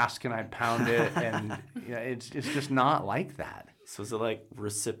 how fast can I pound it? And it's just not like that. So is it like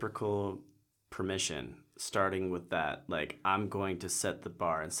reciprocal permission, starting with that, like I'm going to set the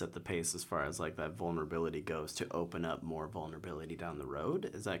bar and set the pace as far as like that vulnerability goes to open up more vulnerability down the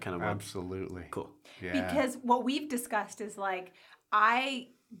road? Is that kind of what? Absolutely. Cool. Yeah. Because what we've discussed is like I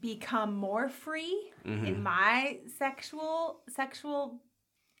become more free in my sexual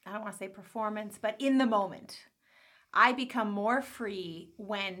I don't want to say performance, but in the moment. I become more free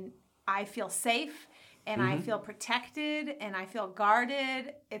when I feel safe and I feel protected and I feel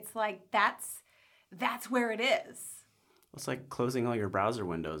guarded. It's like that's where it is. It's like closing all your browser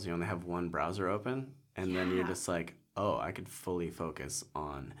windows. You only have one browser open, and then you're just like, oh, I could fully focus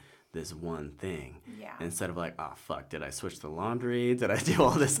on this one thing. Yeah. Instead of like, oh, fuck, did I switch the laundry? Did I do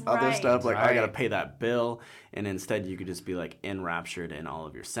all this other stuff? Like, I got to pay that bill. And instead, you could just be like enraptured in all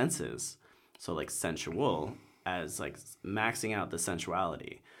of your senses. So like sensual as like maxing out the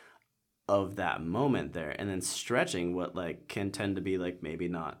sensuality of that moment there, and then stretching what like can tend to be like maybe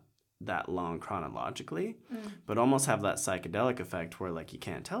not that long chronologically, but almost have that psychedelic effect where like you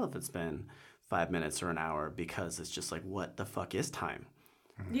can't tell if it's been 5 minutes or an hour because it's just like, what the fuck is time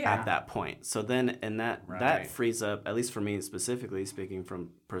at that point? So then, and that frees up, at least for me specifically, speaking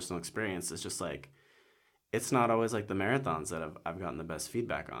from personal experience, it's just like, it's not always like the marathons that I've gotten the best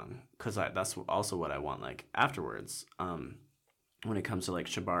feedback on, because that's also what I want like afterwards. When it comes to like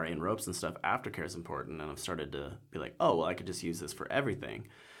shibari and ropes and stuff, aftercare is important, and I've started to be like, oh, well, I could just use this for everything.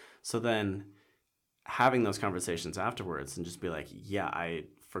 So then having those conversations afterwards and just be like, yeah, I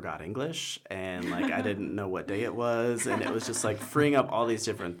forgot English and like I didn't know what day it was, and it was just like freeing up all these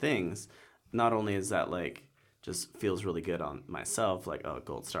different things. Not only is that like just feels really good on myself, like, oh,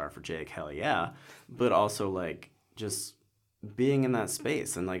 gold star for Jake, hell yeah, but also like just being in that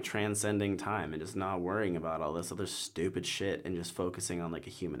space and like transcending time and just not worrying about all this other stupid shit and just focusing on like a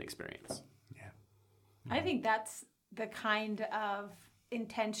human experience. I think that's the kind of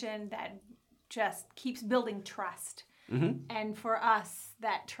intention that just keeps building trust. And for us,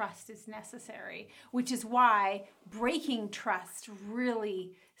 that trust is necessary, which is why breaking trust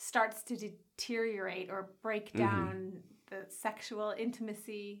really starts to deteriorate or break down the sexual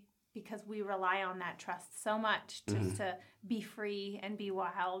intimacy because we rely on that trust so much just to be free and be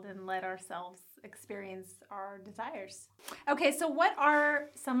wild and let ourselves experience our desires. Okay, so what are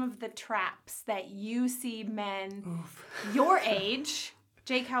some of the traps that you see men your age?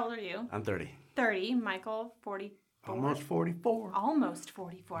 Jake, how old are you? I'm 30. 30. Michael, 44. Almost 44. Almost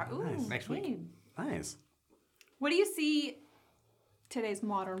 44. Ooh, Nice. Next week. hey. Nice. What do you see today's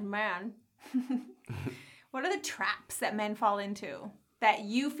modern man? What are the traps that men fall into that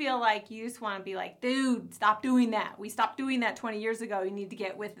you feel like you just want to be like, dude, stop doing that. We stopped doing that 20 years ago. You need to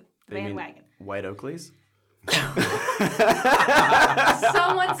get with the bandwagon. White Oakleys? Someone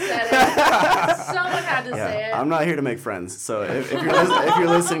said it. Someone had to say it. I'm not here to make friends. So if you're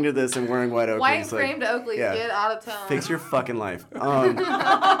listening to this and wearing white Oakleys, White framed Oakleys, get out of town. fix your fucking life. But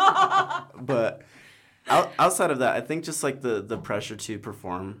outside of that, I think just like the pressure to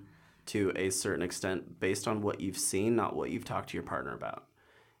perform to a certain extent based on what you've seen, not what you've talked to your partner about.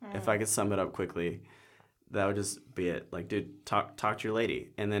 If I could sum it up quickly, that would just be it. Like, dude, talk to your lady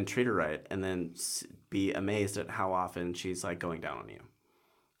and then treat her right and then be amazed at how often she's like going down on you.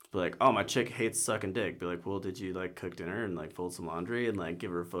 Be like, oh, my chick hates sucking dick. Be like, well, did you like cook dinner and like fold some laundry and like give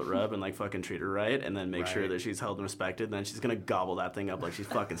her a foot rub and like fucking treat her right and then make sure that she's held and respected? And then she's going to gobble that thing up like she's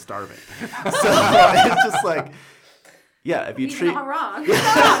fucking starving. So it's just like, yeah, if you He's treat... not wrong. Where's the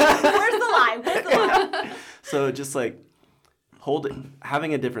lie? Where's the lie? So just like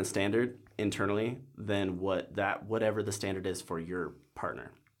having a different standard internally than whatever the standard is for your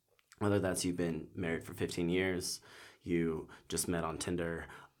partner. Whether that's you've been married for 15 years, you just met on Tinder,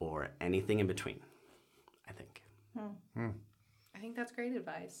 or anything in between, I think. I think that's great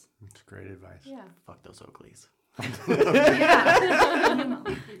advice. It's great advice. Yeah. Fuck those Oakleys. Yeah.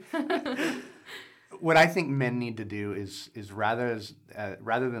 What I think men need to do is rather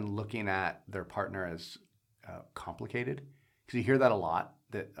than looking at their partner as complicated, because you hear that a lot,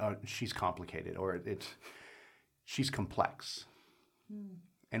 that she's complicated or she's complex.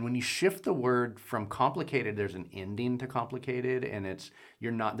 And when you shift the word from complicated, there's an ending to complicated, and there's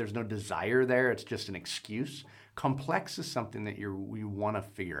no desire there. It's just an excuse. Complex is something that you want to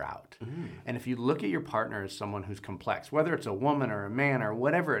figure out. And if you look at your partner as someone who's complex, whether it's a woman or a man or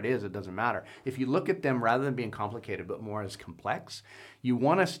whatever it is, it doesn't matter. If you look at them rather than being complicated, but more as complex, you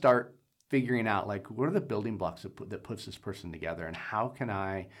want to start figuring out, like, what are the building blocks that puts this person together, and how can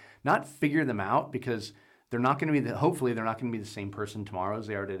I not figure them out, because they're not going to be hopefully they're not going to be the same person tomorrow as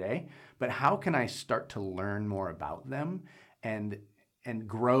they are today, but how can I start to learn more about them and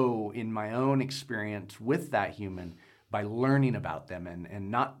grow in my own experience with that human by learning about them and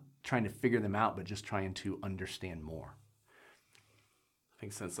not trying to figure them out, but just trying to understand more.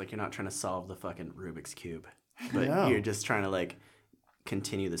 Makes sense. Like, you're not trying to solve the fucking Rubik's Cube, but No. you're just trying to like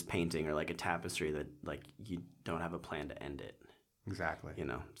continue this painting or like a tapestry that like you don't have a plan to end it, Exactly. you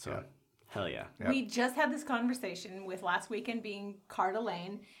know? So Yeah. hell yeah. Yep. We just had this conversation with last weekend being Coeur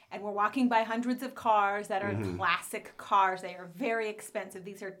d'Alene, and we're walking by hundreds of cars that are classic cars. They are very expensive.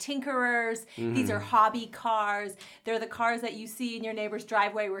 These are tinkerers. These are hobby cars. They're the cars that you see in your neighbor's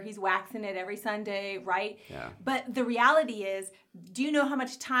driveway where he's waxing it every Sunday, right? Yeah. But the reality is, do you know how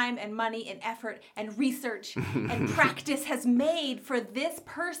much time and money and effort and research and practice has made for this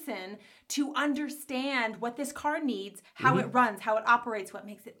person to understand what this car needs, how it runs, how it operates, what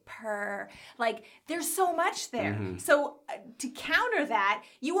makes it purr? Like, there's so much there. So to counter that,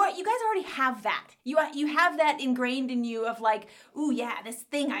 you guys already have that. You have that ingrained in you of like, ooh, yeah, this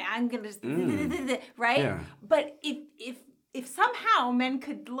thing I'm gonna just right? Yeah. But if somehow men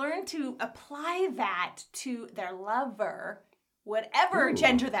could learn to apply that to their lover, whatever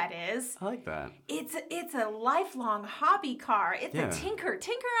gender that is, I like that. it's a lifelong hobby car. It's Yeah. a tinker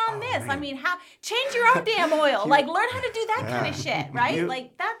on this. I mean, change your own damn oil. Like, learn how to do that kind of shit, right?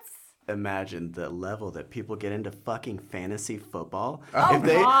 Like, that's Imagine the level that people get into fucking fantasy football. Oh, if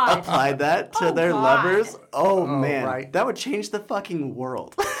they God. applied that to Oh, their God. lovers, oh man, right. that would change the fucking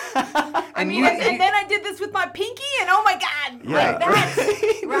world. I mean, and then I did this with my pinky, and oh my God, Yeah. like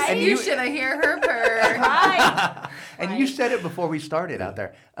that's right. And You should have hear her purr. right. And you said it before we started out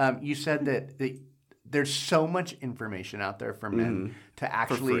there. You said that there's so much information out there for men to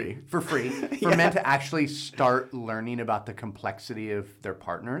actually for free for men to actually start learning about the complexity of their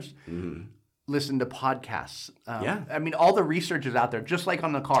partners. Listen to podcasts. Yeah. I mean, all the research is out there, just like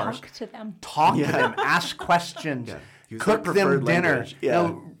on the cars. Talk to them. Talk to them, ask questions, Use cook their them preferred dinner, language.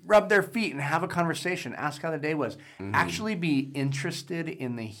 Yeah. rub their feet and have a conversation. Ask how the day was. Actually be interested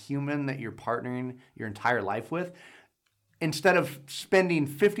in the human that you're partnering your entire life with. instead of spending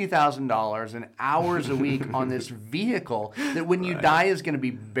 $50,000 and hours a week on this vehicle that when you die is going to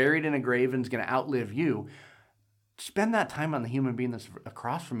be buried in a grave and is going to outlive you, spend that time on the human being that's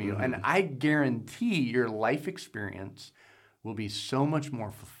across from you. And I guarantee your life experience will be so much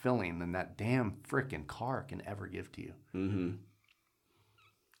more fulfilling than that damn frickin' car can ever give to you.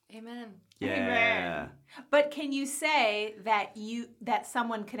 Amen. Yeah. Amen. But can you say that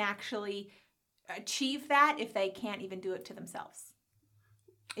someone can actually achieve that if they can't even do it to themselves?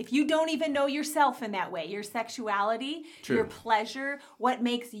 If you don't even know yourself in that way, your sexuality, your pleasure, what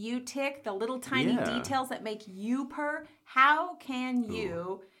makes you tick, the little tiny details that make you purr, how can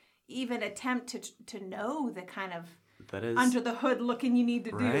you even attempt to know the kind of that is under the hood looking you need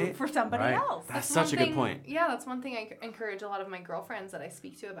to do for somebody else? That's such a good point. Yeah, that's one thing I encourage a lot of my girlfriends that I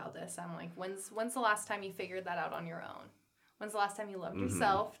speak to about this. I'm like, when's the last time you figured that out on your own? When's the last time you loved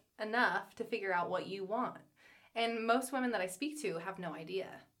yourself enough to figure out what you want? And most women that I speak to have no idea,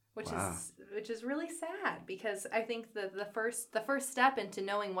 which is really sad, because I think the first step into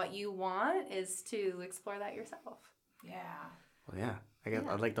knowing what you want is to explore that yourself. Yeah. Well, yeah.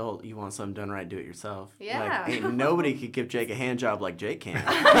 I like the whole, you want something done right, do it yourself. Yeah. Like, ain't nobody could give Jake a hand job like Jake can.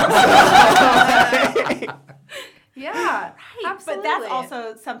 Yeah, absolutely. But that's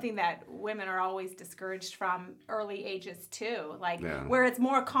also something that women are always discouraged from early ages too. Like where it's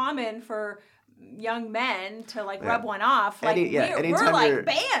more common for young men to like rub one off. Like we're like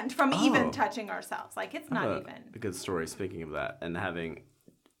banned from even touching ourselves. Like it's not even. A good story, speaking of that, and having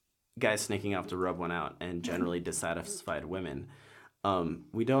guys sneaking off to rub one out and generally dissatisfied women.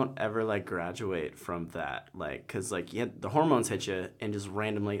 We don't ever like graduate from that, like, cause like the hormones hit you and just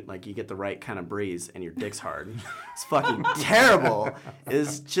randomly like you get the right kind of breeze and your dick's hard. It's fucking terrible.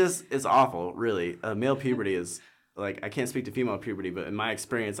 It's awful, really. Male puberty is like, I can't speak to female puberty, but in my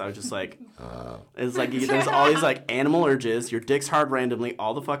experience, I was just like, it's like there's all these like animal urges. Your dick's hard randomly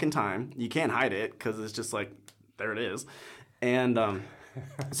all the fucking time. You can't hide it because it's just like there it is, and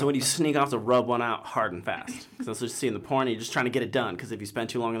so when you sneak off to rub one out hard and fast, because that's what you see in the porn, you're just trying to get it done, because if you spend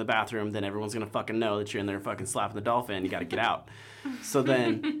too long in the bathroom, then everyone's going to fucking know that you're in there fucking slapping the dolphin, and you got to get out. So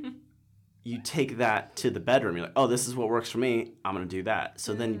then you take that to the bedroom. You're like, oh, this is what works for me. I'm going to do that.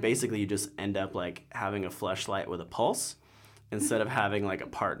 So then basically you just end up like having a fleshlight with a pulse instead of having like a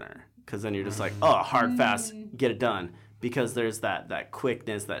partner, because then you're just like, oh, hard, fast, get it done. Because there's that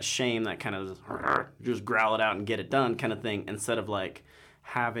quickness, that shame, that kind of just growl it out and get it done kind of thing, instead of like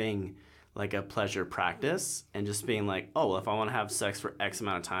having like a pleasure practice and just being like, oh, well, if I want to have sex for X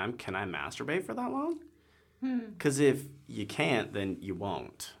amount of time, can I masturbate for that long? Because if you can't, then you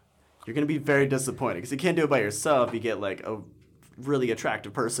won't. You're going to be very disappointed, because you can't do it by yourself. You get like a really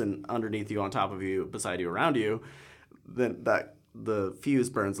attractive person underneath you, on top of you, beside you, around you, then the fuse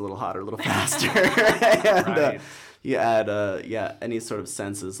burns a little hotter, a little faster. And you add any sort of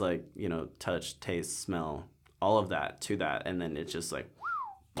senses like, touch, taste, smell, all of that to that, and then it's just like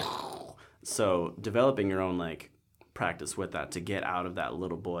so developing your own like practice with that to get out of that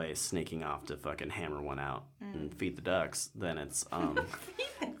little boy sneaking off to fucking hammer one out and feed the ducks. Then it's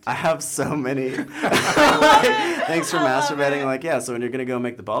I have so many thanks for masturbating. Like, so when you're gonna go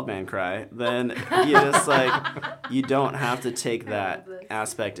make the bald man cry, then you just like, you don't have to take that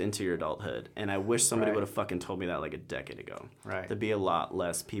aspect into your adulthood. And I wish somebody would have fucking told me that like a decade ago. Right. There'd be a lot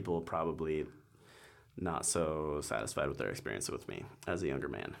less people probably not so satisfied with their experience with me as a younger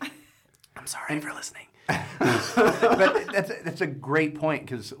man. I'm sorry for listening. But that's a great point,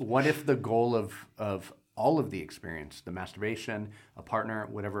 because what if the goal of all of the experience, the masturbation, a partner,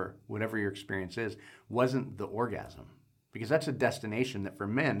 whatever your experience is, wasn't the orgasm? Because that's a destination that for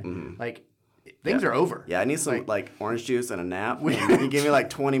men, like, things are over. Yeah, I need some like orange juice and a nap. And you give me like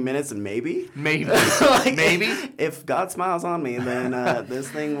 20 minutes and maybe. Maybe. If God smiles on me, then this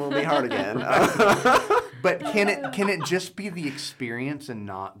thing will be hard again. But can it just be the experience and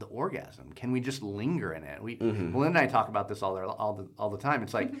not the orgasm? Can we just linger in it? Melinda and I talk about this all the time.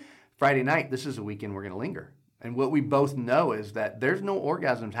 It's like Friday night, this is a weekend we're going to linger. And what we both know is that there's no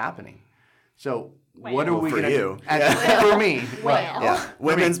orgasms happening. So what are we going to do? For me.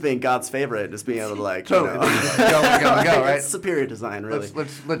 Women's being God's favorite, just being able to like, go, right? It's superior design, really.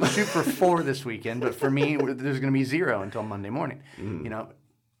 Let's shoot for 4 this weekend, but for me, there's going to be 0 until Monday morning.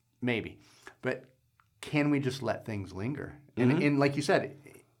 Maybe. But can we just let things linger? And like you said,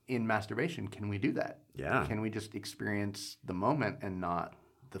 in masturbation, can we do that? Yeah. Can we just experience the moment and not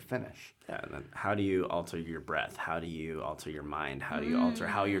the finish? Yeah, and then how do you alter your breath? How do you alter your mind? How do you alter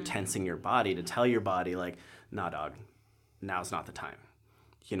how you're tensing your body to tell your body, like, nah, dog, now's not the time,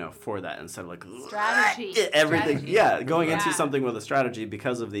 for that, instead of like strategy. Everything. Strategy. Yeah, going into something with a strategy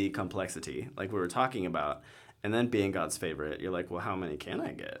because of the complexity, like we were talking about. And then being God's favorite, you're like, well, how many can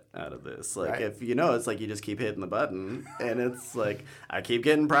I get out of this? Like, Right. if it's like you just keep hitting the button, and it's like, I keep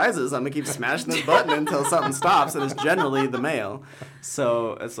getting prizes. I'm going to keep smashing this button until something stops, and it's generally the mail.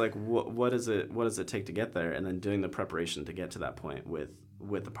 So it's like, what does it take to get there? And then doing the preparation to get to that point with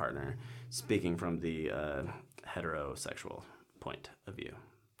the partner, speaking from the heterosexual point of view.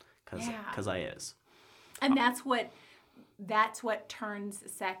 Because I is. And that's what turns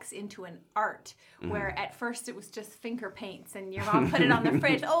sex into an art, where at first it was just finger paints and your mom put it on the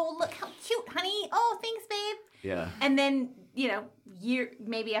fridge. Oh, look how cute, honey. Oh, thanks, babe. Yeah. And then,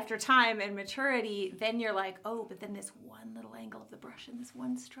 maybe after time and maturity, then you're like, oh, but then this one little angle of the brush and this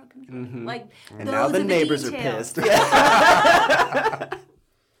one stroke. Like, And those now the are neighbors details. are pissed.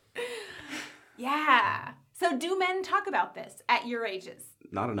 Yeah. So do men talk about this at your ages?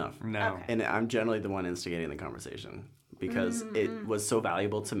 Not enough. No. Okay. And I'm generally the one instigating the conversation because it was so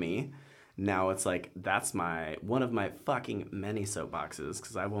valuable to me. Now it's like, that's one of my fucking many soapboxes,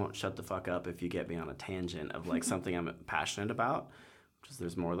 because I won't shut the fuck up if you get me on a tangent of like something I'm passionate about, which is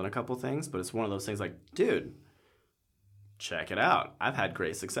there's more than a couple things, but it's one of those things like, dude, check it out. I've had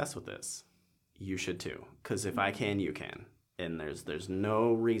great success with this. You should too. Because if I can, you can. And there's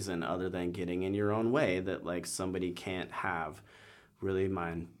no reason other than getting in your own way that like somebody can't have really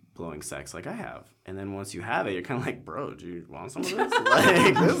mind-blowing sex like I have. And then once you have it, you're kind of like, bro, do you want some of this?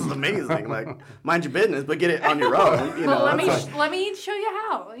 Like, this is amazing. Like, mind your business, but get it on your own. You know? Well, It's like- let me show you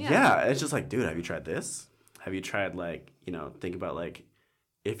how. yeah, it's just like, dude, have you tried this? Have you tried, like, think about, like,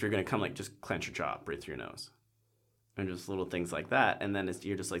 if you're going to come, like, just clench your jaw, breathe through your nose. And just little things like that. And then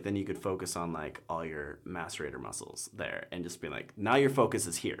you're just like, then you could focus on, like, all your macerator muscles there. And just be like, now your focus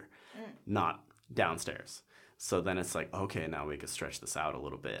is here, not downstairs. So then it's like, okay, now we could stretch this out a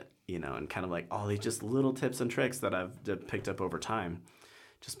little bit, and kind of like all these just little tips and tricks that I've picked up over time.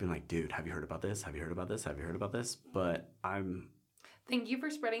 Just being like, dude, have you heard about this? Have you heard about this? Have you heard about this? But Thank you for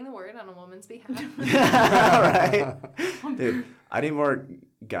spreading the word on a woman's behalf. right? Dude, I need more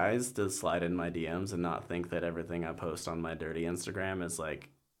guys to slide in my DMs and not think that everything I post on my dirty Instagram is like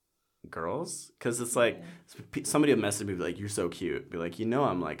girls. Because it's like, somebody will message me, be like, you're so cute. Be like,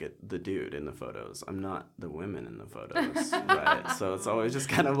 I'm like the dude in the photos. I'm not the women in the photos, right? So it's always just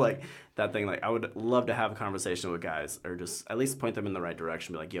kind of like that thing. Like, I would love to have a conversation with guys, or just at least point them in the right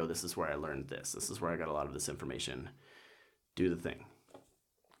direction. Be like, yo, this is where I learned this. This is where I got a lot of this information. Do the thing.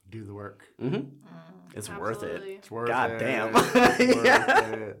 Do the work. Mm-hmm. It's worth it. Absolutely. It's worth God it. damn. It's worth Yeah.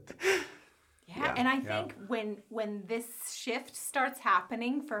 it. Yeah, and I think when this shift starts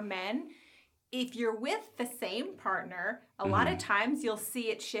happening for men, if you're with the same partner, a lot of times you'll see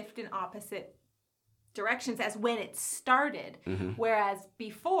it shift in opposite directions as when it started. Whereas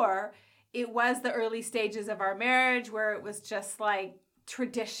before, it was the early stages of our marriage where it was just like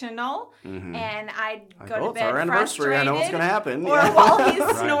traditional, and I'd go to It's bed our anniversary. I know what's frustrated, gonna happen. or Yeah. while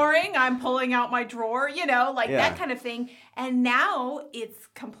he's snoring, I'm pulling out my drawer, like Yeah. that kind of thing. And now it's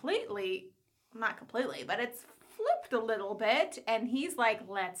not completely, but it's flipped a little bit, and he's like,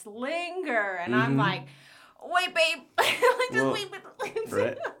 let's linger, and I'm like, wait, babe, Well, wait.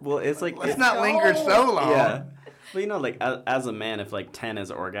 Right? Well, it's like Let's not linger so long. Yeah. Well, like as a man, if like 10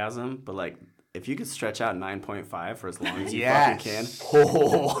 is orgasm, but like if you could stretch out 9.5 for as long as you fucking can,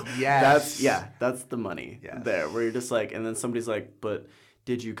 Yes. that's the money Yes. there. Where you're just like, and then somebody's like, but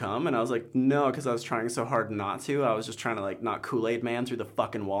did you come? And I was like, no, because I was trying so hard not to. I was just trying to like not Kool-Aid man through the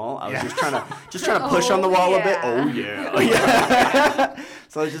fucking wall. I was just trying to push on the wall a bit. Oh yeah.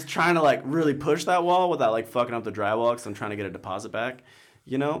 So I was just trying to like really push that wall without like fucking up the drywall, because I'm trying to get a deposit back,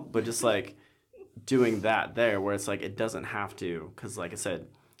 But just like doing that there, where it's like it doesn't have to, because like I said,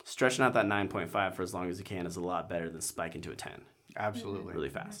 stretching out that 9.5 for as long as you can is a lot better than spiking to a 10 Absolutely. really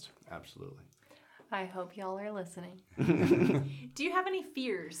fast. Absolutely. I hope y'all are listening. Do you have any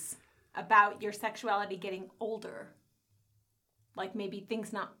fears about your sexuality getting older? Like maybe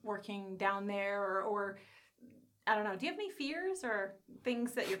things not working down there, or I don't know. Do you have any fears or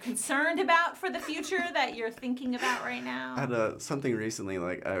things that you're concerned about for the future that you're thinking about right now? I had something recently,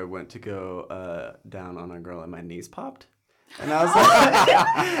 like I went to go down on a girl and my knees popped. And I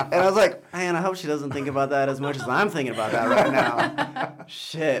was like, man, I hope she doesn't think about that as much as I'm thinking about that right now.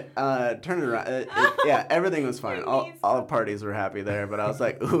 Shit. Turn it around. Yeah, everything was fine. All the parties were happy there, but I was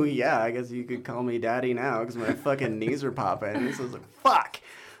like, ooh, yeah, I guess you could call me daddy now, because my fucking knees are popping. So I was like, fuck.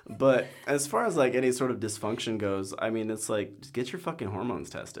 But as far as like any sort of dysfunction goes, I mean, it's like, just get your fucking hormones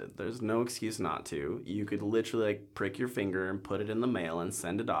tested. There's no excuse not to. You could literally like prick your finger and put it in the mail and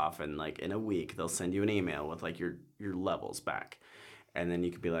send it off, and like in a week they'll send you an email with like your levels back. And then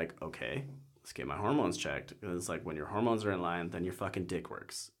you could be like, okay, let's get my hormones checked. And it's like when your hormones are in line, then your fucking dick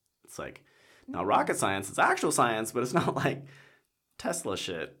works. It's like not rocket science. It's actual science, but it's not like Tesla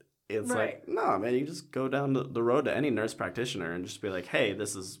shit. It's like, no, man, you just go down the road to any nurse practitioner and just be like, hey,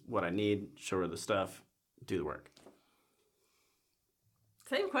 this is what I need. Show her the stuff. Do the work.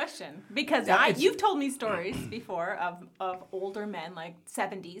 Same question. Because you've told me stories before of older men, like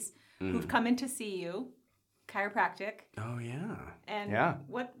 70s, who've come in to see you, chiropractic. Oh, yeah. And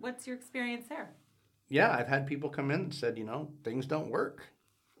what's your experience there? Yeah, I've had people come in and said, things don't work.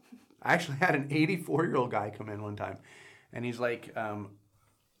 I actually had an 84-year-old guy come in one time, and he's like,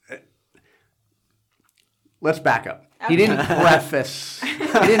 let's back up. Okay. He didn't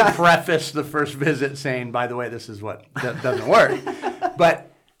preface the first visit saying, by the way, this is what doesn't work.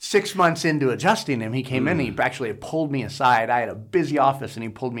 But 6 months into adjusting him, he came in and he actually pulled me aside. I had a busy office, and he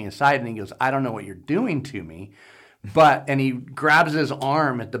pulled me aside and he goes, I don't know what you're doing to me. And he grabs his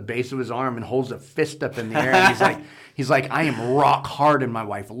arm at the base of his arm and holds a fist up in the air. And he's like, I am rock hard and my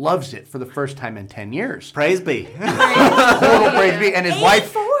wife loves it for the first time in 10 years. Praise be. Total praise be. And his 84.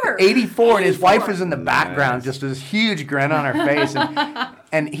 wife, 84, and his wife is in the background, just this huge grin on her face.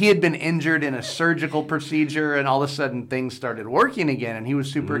 And he had been injured in a surgical procedure, and all of a sudden things started working again, and he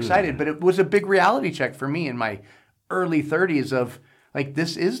was super excited. But it was a big reality check for me in my early 30s of, like,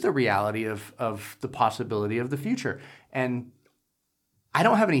 this is the reality of the possibility of the future. And I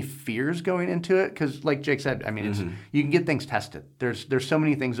don't have any fears going into it because, like Jake said, I mean, you can get things tested. There's so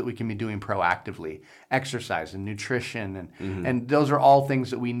many things that we can be doing proactively, exercise and nutrition, and those are all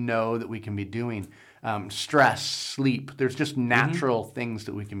things that we know that we can be doing. Stress, sleep. There's just natural things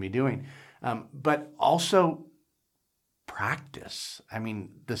that we can be doing, but also practice. I mean,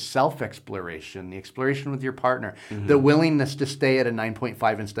 the self-exploration, the exploration with your partner, the willingness to stay at a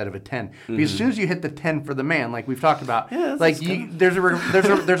 9.5 instead of a 10. Because as soon as you hit the 10 for the man, like we've talked about, there's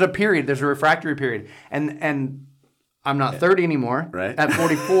a period, there's a refractory period, and I'm not 30 anymore. Right. At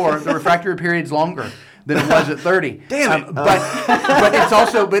 44, the refractory period's longer than it was at 30. Damn it.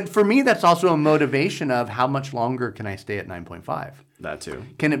 But for me, that's also a motivation of how much longer can I stay at 9.5? That too.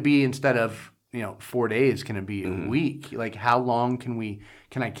 Can it be instead of 4 days? Can it be a week? Like, how long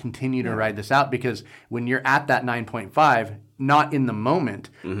can I continue to ride this out? Because when you're at that 9.5, not in the moment,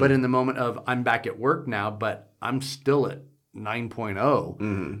 but in the moment of I'm back at work now, but I'm still at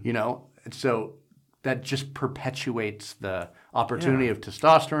 9.0, so that just perpetuates the opportunity of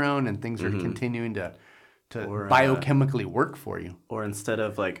testosterone, and things are continuing to biochemically work for you. Or instead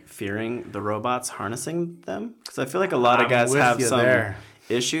of like fearing the robots, harnessing them. Because I feel like a lot of guys have some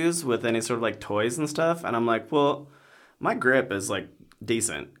issues with any sort of like toys and stuff, and I'm like, well, my grip is like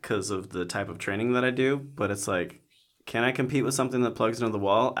decent because of the type of training that I do, but it's like, can I compete with something that plugs into the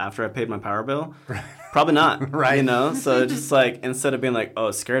wall after I paid my power bill? Probably not. Right. So just like, instead of being like,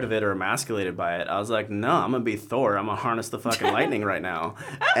 oh, scared of it or emasculated by it, I was like, no, I'm gonna be Thor. I'm gonna harness the fucking lightning right now,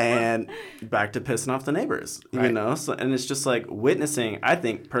 and back to pissing off the neighbors. So, and it's just like witnessing. I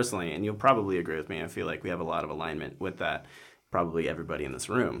think personally, and you'll probably agree with me, I feel like we have a lot of alignment with that. Probably everybody in this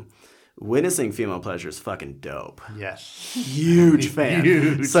room. Witnessing female pleasure is fucking dope. Yes. Huge fan.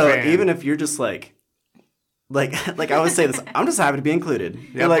 Fan. Even if you're just like I always say this, I'm just happy to be included.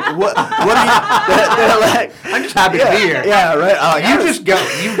 Yep. You're like, what are you? They're like, I'm just happy to be here. Yeah, right.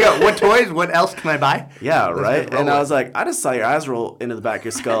 You go. What toys? What else can I buy? Yeah, right. And I was like, I just saw your eyes roll into the back of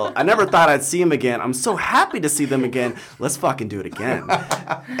your skull. I never thought I'd see them again. I'm so happy to see them again. Let's fucking do it again.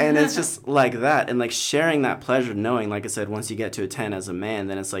 And it's just like that. And like sharing that pleasure, knowing, like I said, once you get to a 10 as a man,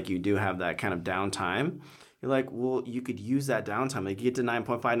 then it's like you do have that kind of downtime. You're like, well, you could use that downtime. Like you get to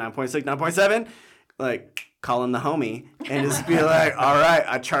 9.5, 9.6, 9.7, like calling the homie and just be like, all right,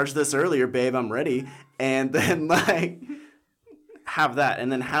 I charged this earlier, babe, I'm ready. And then like have that,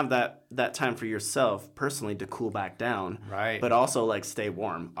 and then have that time for yourself personally to cool back down. Right. But also like stay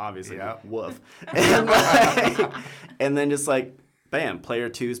warm, obviously. Yep. Woof. And like, and then just like, bam, player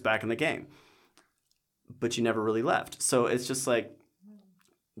two's back in the game. But you never really left. So it's just like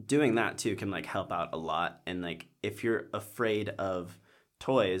doing that too can like help out a lot. And like if you're afraid of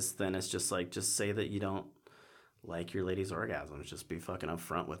toys, then it's just like, just say that you don't like your lady's orgasms. Just be fucking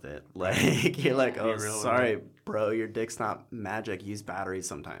upfront with it. Like you're like, oh, sorry, bro, your dick's not magic. Use batteries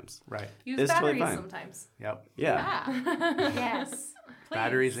sometimes. Right. Use It's batteries totally fine. sometimes. Yep. Yeah. Yes. Please.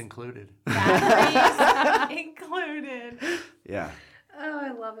 Batteries included. Batteries included. Yeah. Oh,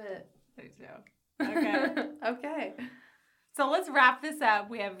 I love it. Me too. Okay. Okay. So let's wrap this up.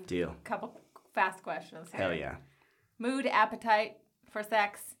 We have Deal. a couple fast questions here. Hell yeah. Mood, appetite for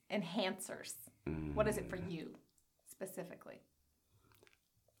sex, enhancers. What is it for you specifically?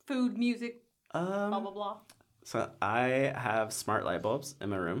 Food, music, blah, blah, blah. So I have smart light bulbs in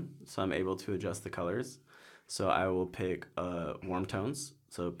my room, so I'm able to adjust the colors. So I will pick warm tones,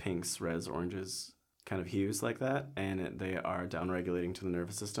 So pinks, reds, oranges, kind of hues like that. And they are downregulating to the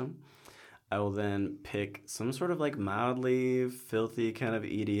nervous system. I will then pick some sort of like mildly filthy kind of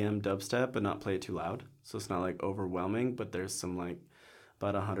EDM dubstep, but not play it too loud. So it's not like overwhelming, but there's some like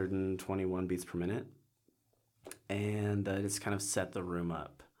about 121 beats per minute. And just kind of set the room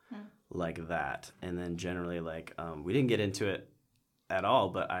up like that. And then generally like, we didn't get into it at all,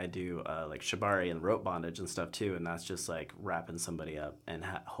 but I do like shibari and rope bondage and stuff too. And that's just like wrapping somebody up and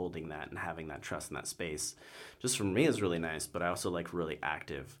holding that and having that trust in that space. Just for me is really nice, but I also like really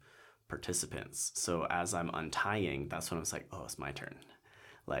active participants. So as I'm untying, that's when it's like, oh, it's my turn.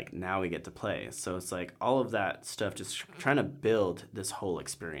 Like now we get to play. So it's like all of that stuff, just trying to build this whole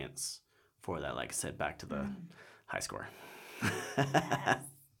experience for that. Like I said, back to the high score. Yes.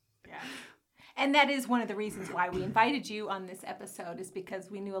 Yeah. And that is one of the reasons why we invited you on this episode, is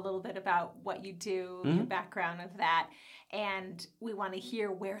because we knew a little bit about what you do, your background of that, and we want to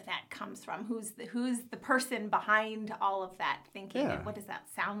hear where that comes from. Who's the person behind all of that thinking, and what does that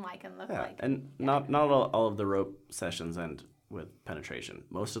sound like and look like? And not all of the rope sessions end with penetration.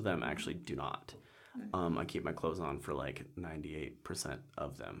 Most of them actually do not. I keep my clothes on for like 98%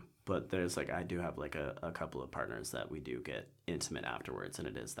 of them. But there's like, I do have like a couple of partners that we do get intimate afterwards, and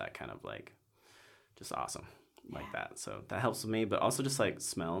it is that kind of like just awesome like that. So that helps with me, but also just like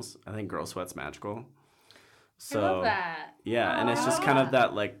smells. I think girl sweat's magical. So I love that. Yeah, and it's just kind of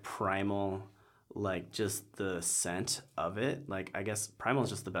that like primal, like just the scent of it. Like I guess primal is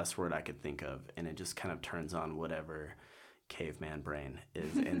just the best word I could think of, and it just kind of turns on whatever caveman brain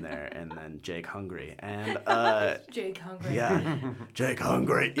is in there. And then Jake hungry and Jake hungry. yeah, Jake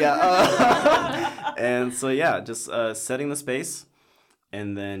hungry. Yeah, and so yeah, just setting the space,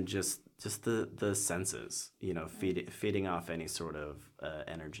 and then just the senses, you know, feeding off any sort of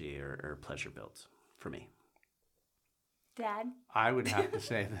energy or pleasure built for me. Dad? I would have to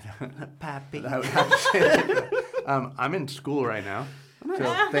say that. Pappy. I would have to say that I'm in school right now.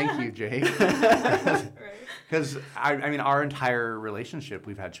 So thank you, Jake. Because, I mean, our entire relationship,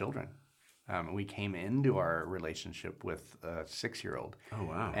 we've had children. We came into our relationship with a 6-year-old. Oh,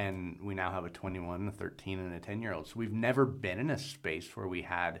 wow. And we now have a 21, a 13, and a 10-year-old. So we've never been in a space where we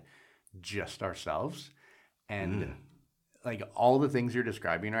had just ourselves. And like all the things you're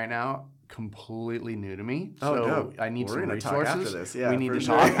describing right now, completely new to me. Oh, so dope. I need We're some gonna resources. talk after this. Yeah, we need for to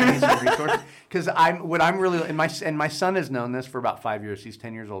sure. talk. I need some resources. Because I'm really, and my son has known this for about 5 years. He's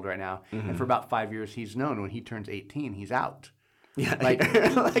 10 years old right now. And for about 5 years, he's known when he turns 18, he's out. Yeah, Like,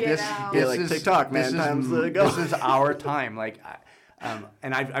 this out. Yeah, like TikTok, man, time's to go. This is our time. Like,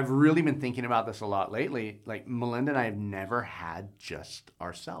 and I've really been thinking about this a lot lately. Like, Melinda and I have never had just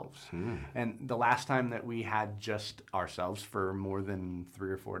ourselves. And the last time that we had just ourselves for more than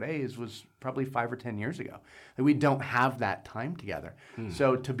 3 or 4 days was probably 5 or 10 years ago. Like, we don't have that time together.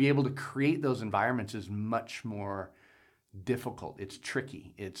 So to be able to create those environments is much more difficult. It's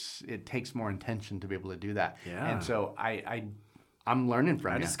tricky. It takes more intention to be able to do that. Yeah. And so I'm learning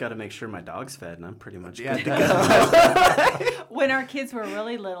from I you. just got to make sure my dog's fed, and I'm pretty much Yeah, good to go. When our kids were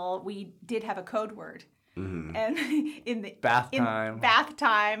really little, we did have a code word. And in the Bath in time. bath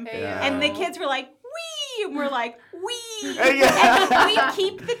time. Yeah. And the kids were like, wee! And we're like, wee! Yeah. And we'd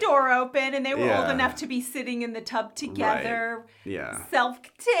keep the door open, and they were old Yeah. enough to be sitting in the tub together. Yeah.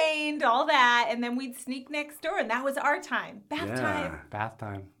 Self-contained, all that. And then we'd sneak next door, and that was our time. Bath Yeah. time. Bath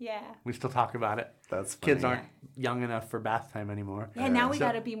time. Yeah. We still talk about it. That's funny. Kids aren't young enough for bath time anymore. Yeah, now we So-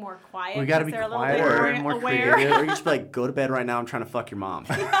 got to be more quiet. We gotta 'cause be they're quiet a little bit and more aware. creative. Or you just be like, go to bed right now. I'm trying to fuck your mom.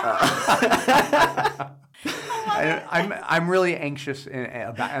 I'm really anxious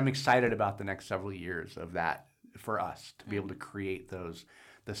and I'm excited about the next several years of that for us to be able to create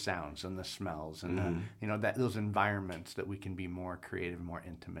the sounds and the smells and those environments that we can be more creative and more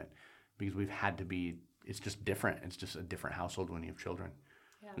intimate, because we've had to be. It's just different. It's just a different household when you have children.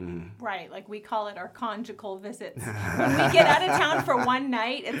 Right, like we call it our conjugal visits. When we get out of town for one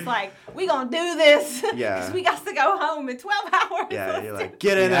night, it's like, we gonna do this. Yeah. Because we got to go home in 12 hours. Yeah, Let's you're do like,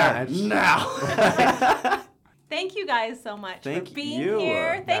 get in Yeah, there it's- now. Thank you guys so much Thank for being you.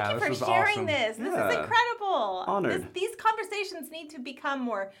 here. Thank Yeah, you this for was sharing awesome. this. This is Yeah. incredible. Honored. These conversations need to become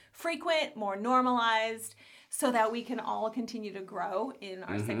more frequent, more normalized, so that we can all continue to grow in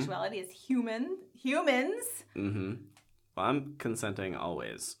our sexuality as humans. Mm-hmm. Well, I'm consenting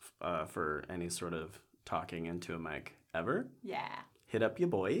always for any sort of talking into a mic ever. Yeah. Hit up your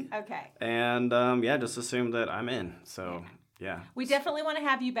boy. Okay. And just assume that I'm in. So, yeah. We definitely want to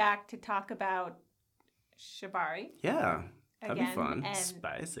have you back to talk about shibari. Yeah. That'd again. be fun. And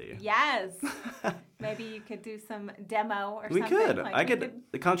Spicy. yes. Maybe you could do some demo or We something. could. Like, I could.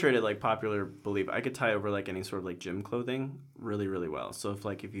 Contrary to like popular belief, I could tie over like any sort of like gym clothing really, really well. So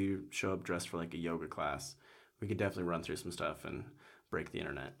if you show up dressed for like a yoga class, we could definitely run through some stuff and break the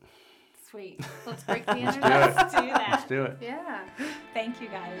internet. Sweet. Let's break the internet. Let's do that. Let's do it. Yeah. Thank you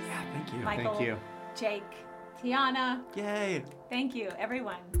guys. Yeah, thank you. Michael, Thank you. Jake, Tiana. Yay! Thank you,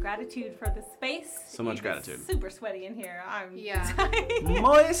 everyone. Gratitude for the space. So much It is gratitude. Super sweaty in here. I'm Yeah. dying.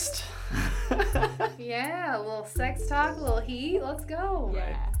 Moist. Yeah, a little sex talk, a little heat. Let's go.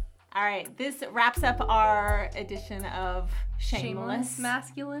 Yeah. All right. This wraps up our edition of Shameless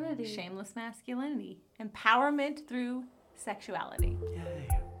masculinity. Shameless Masculinity. Empowerment through sexuality. Yay.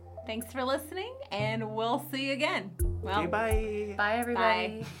 Thanks for listening, and we'll see you again. Well, Okay, bye. Bye,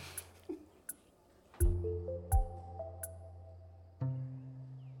 everybody. Bye.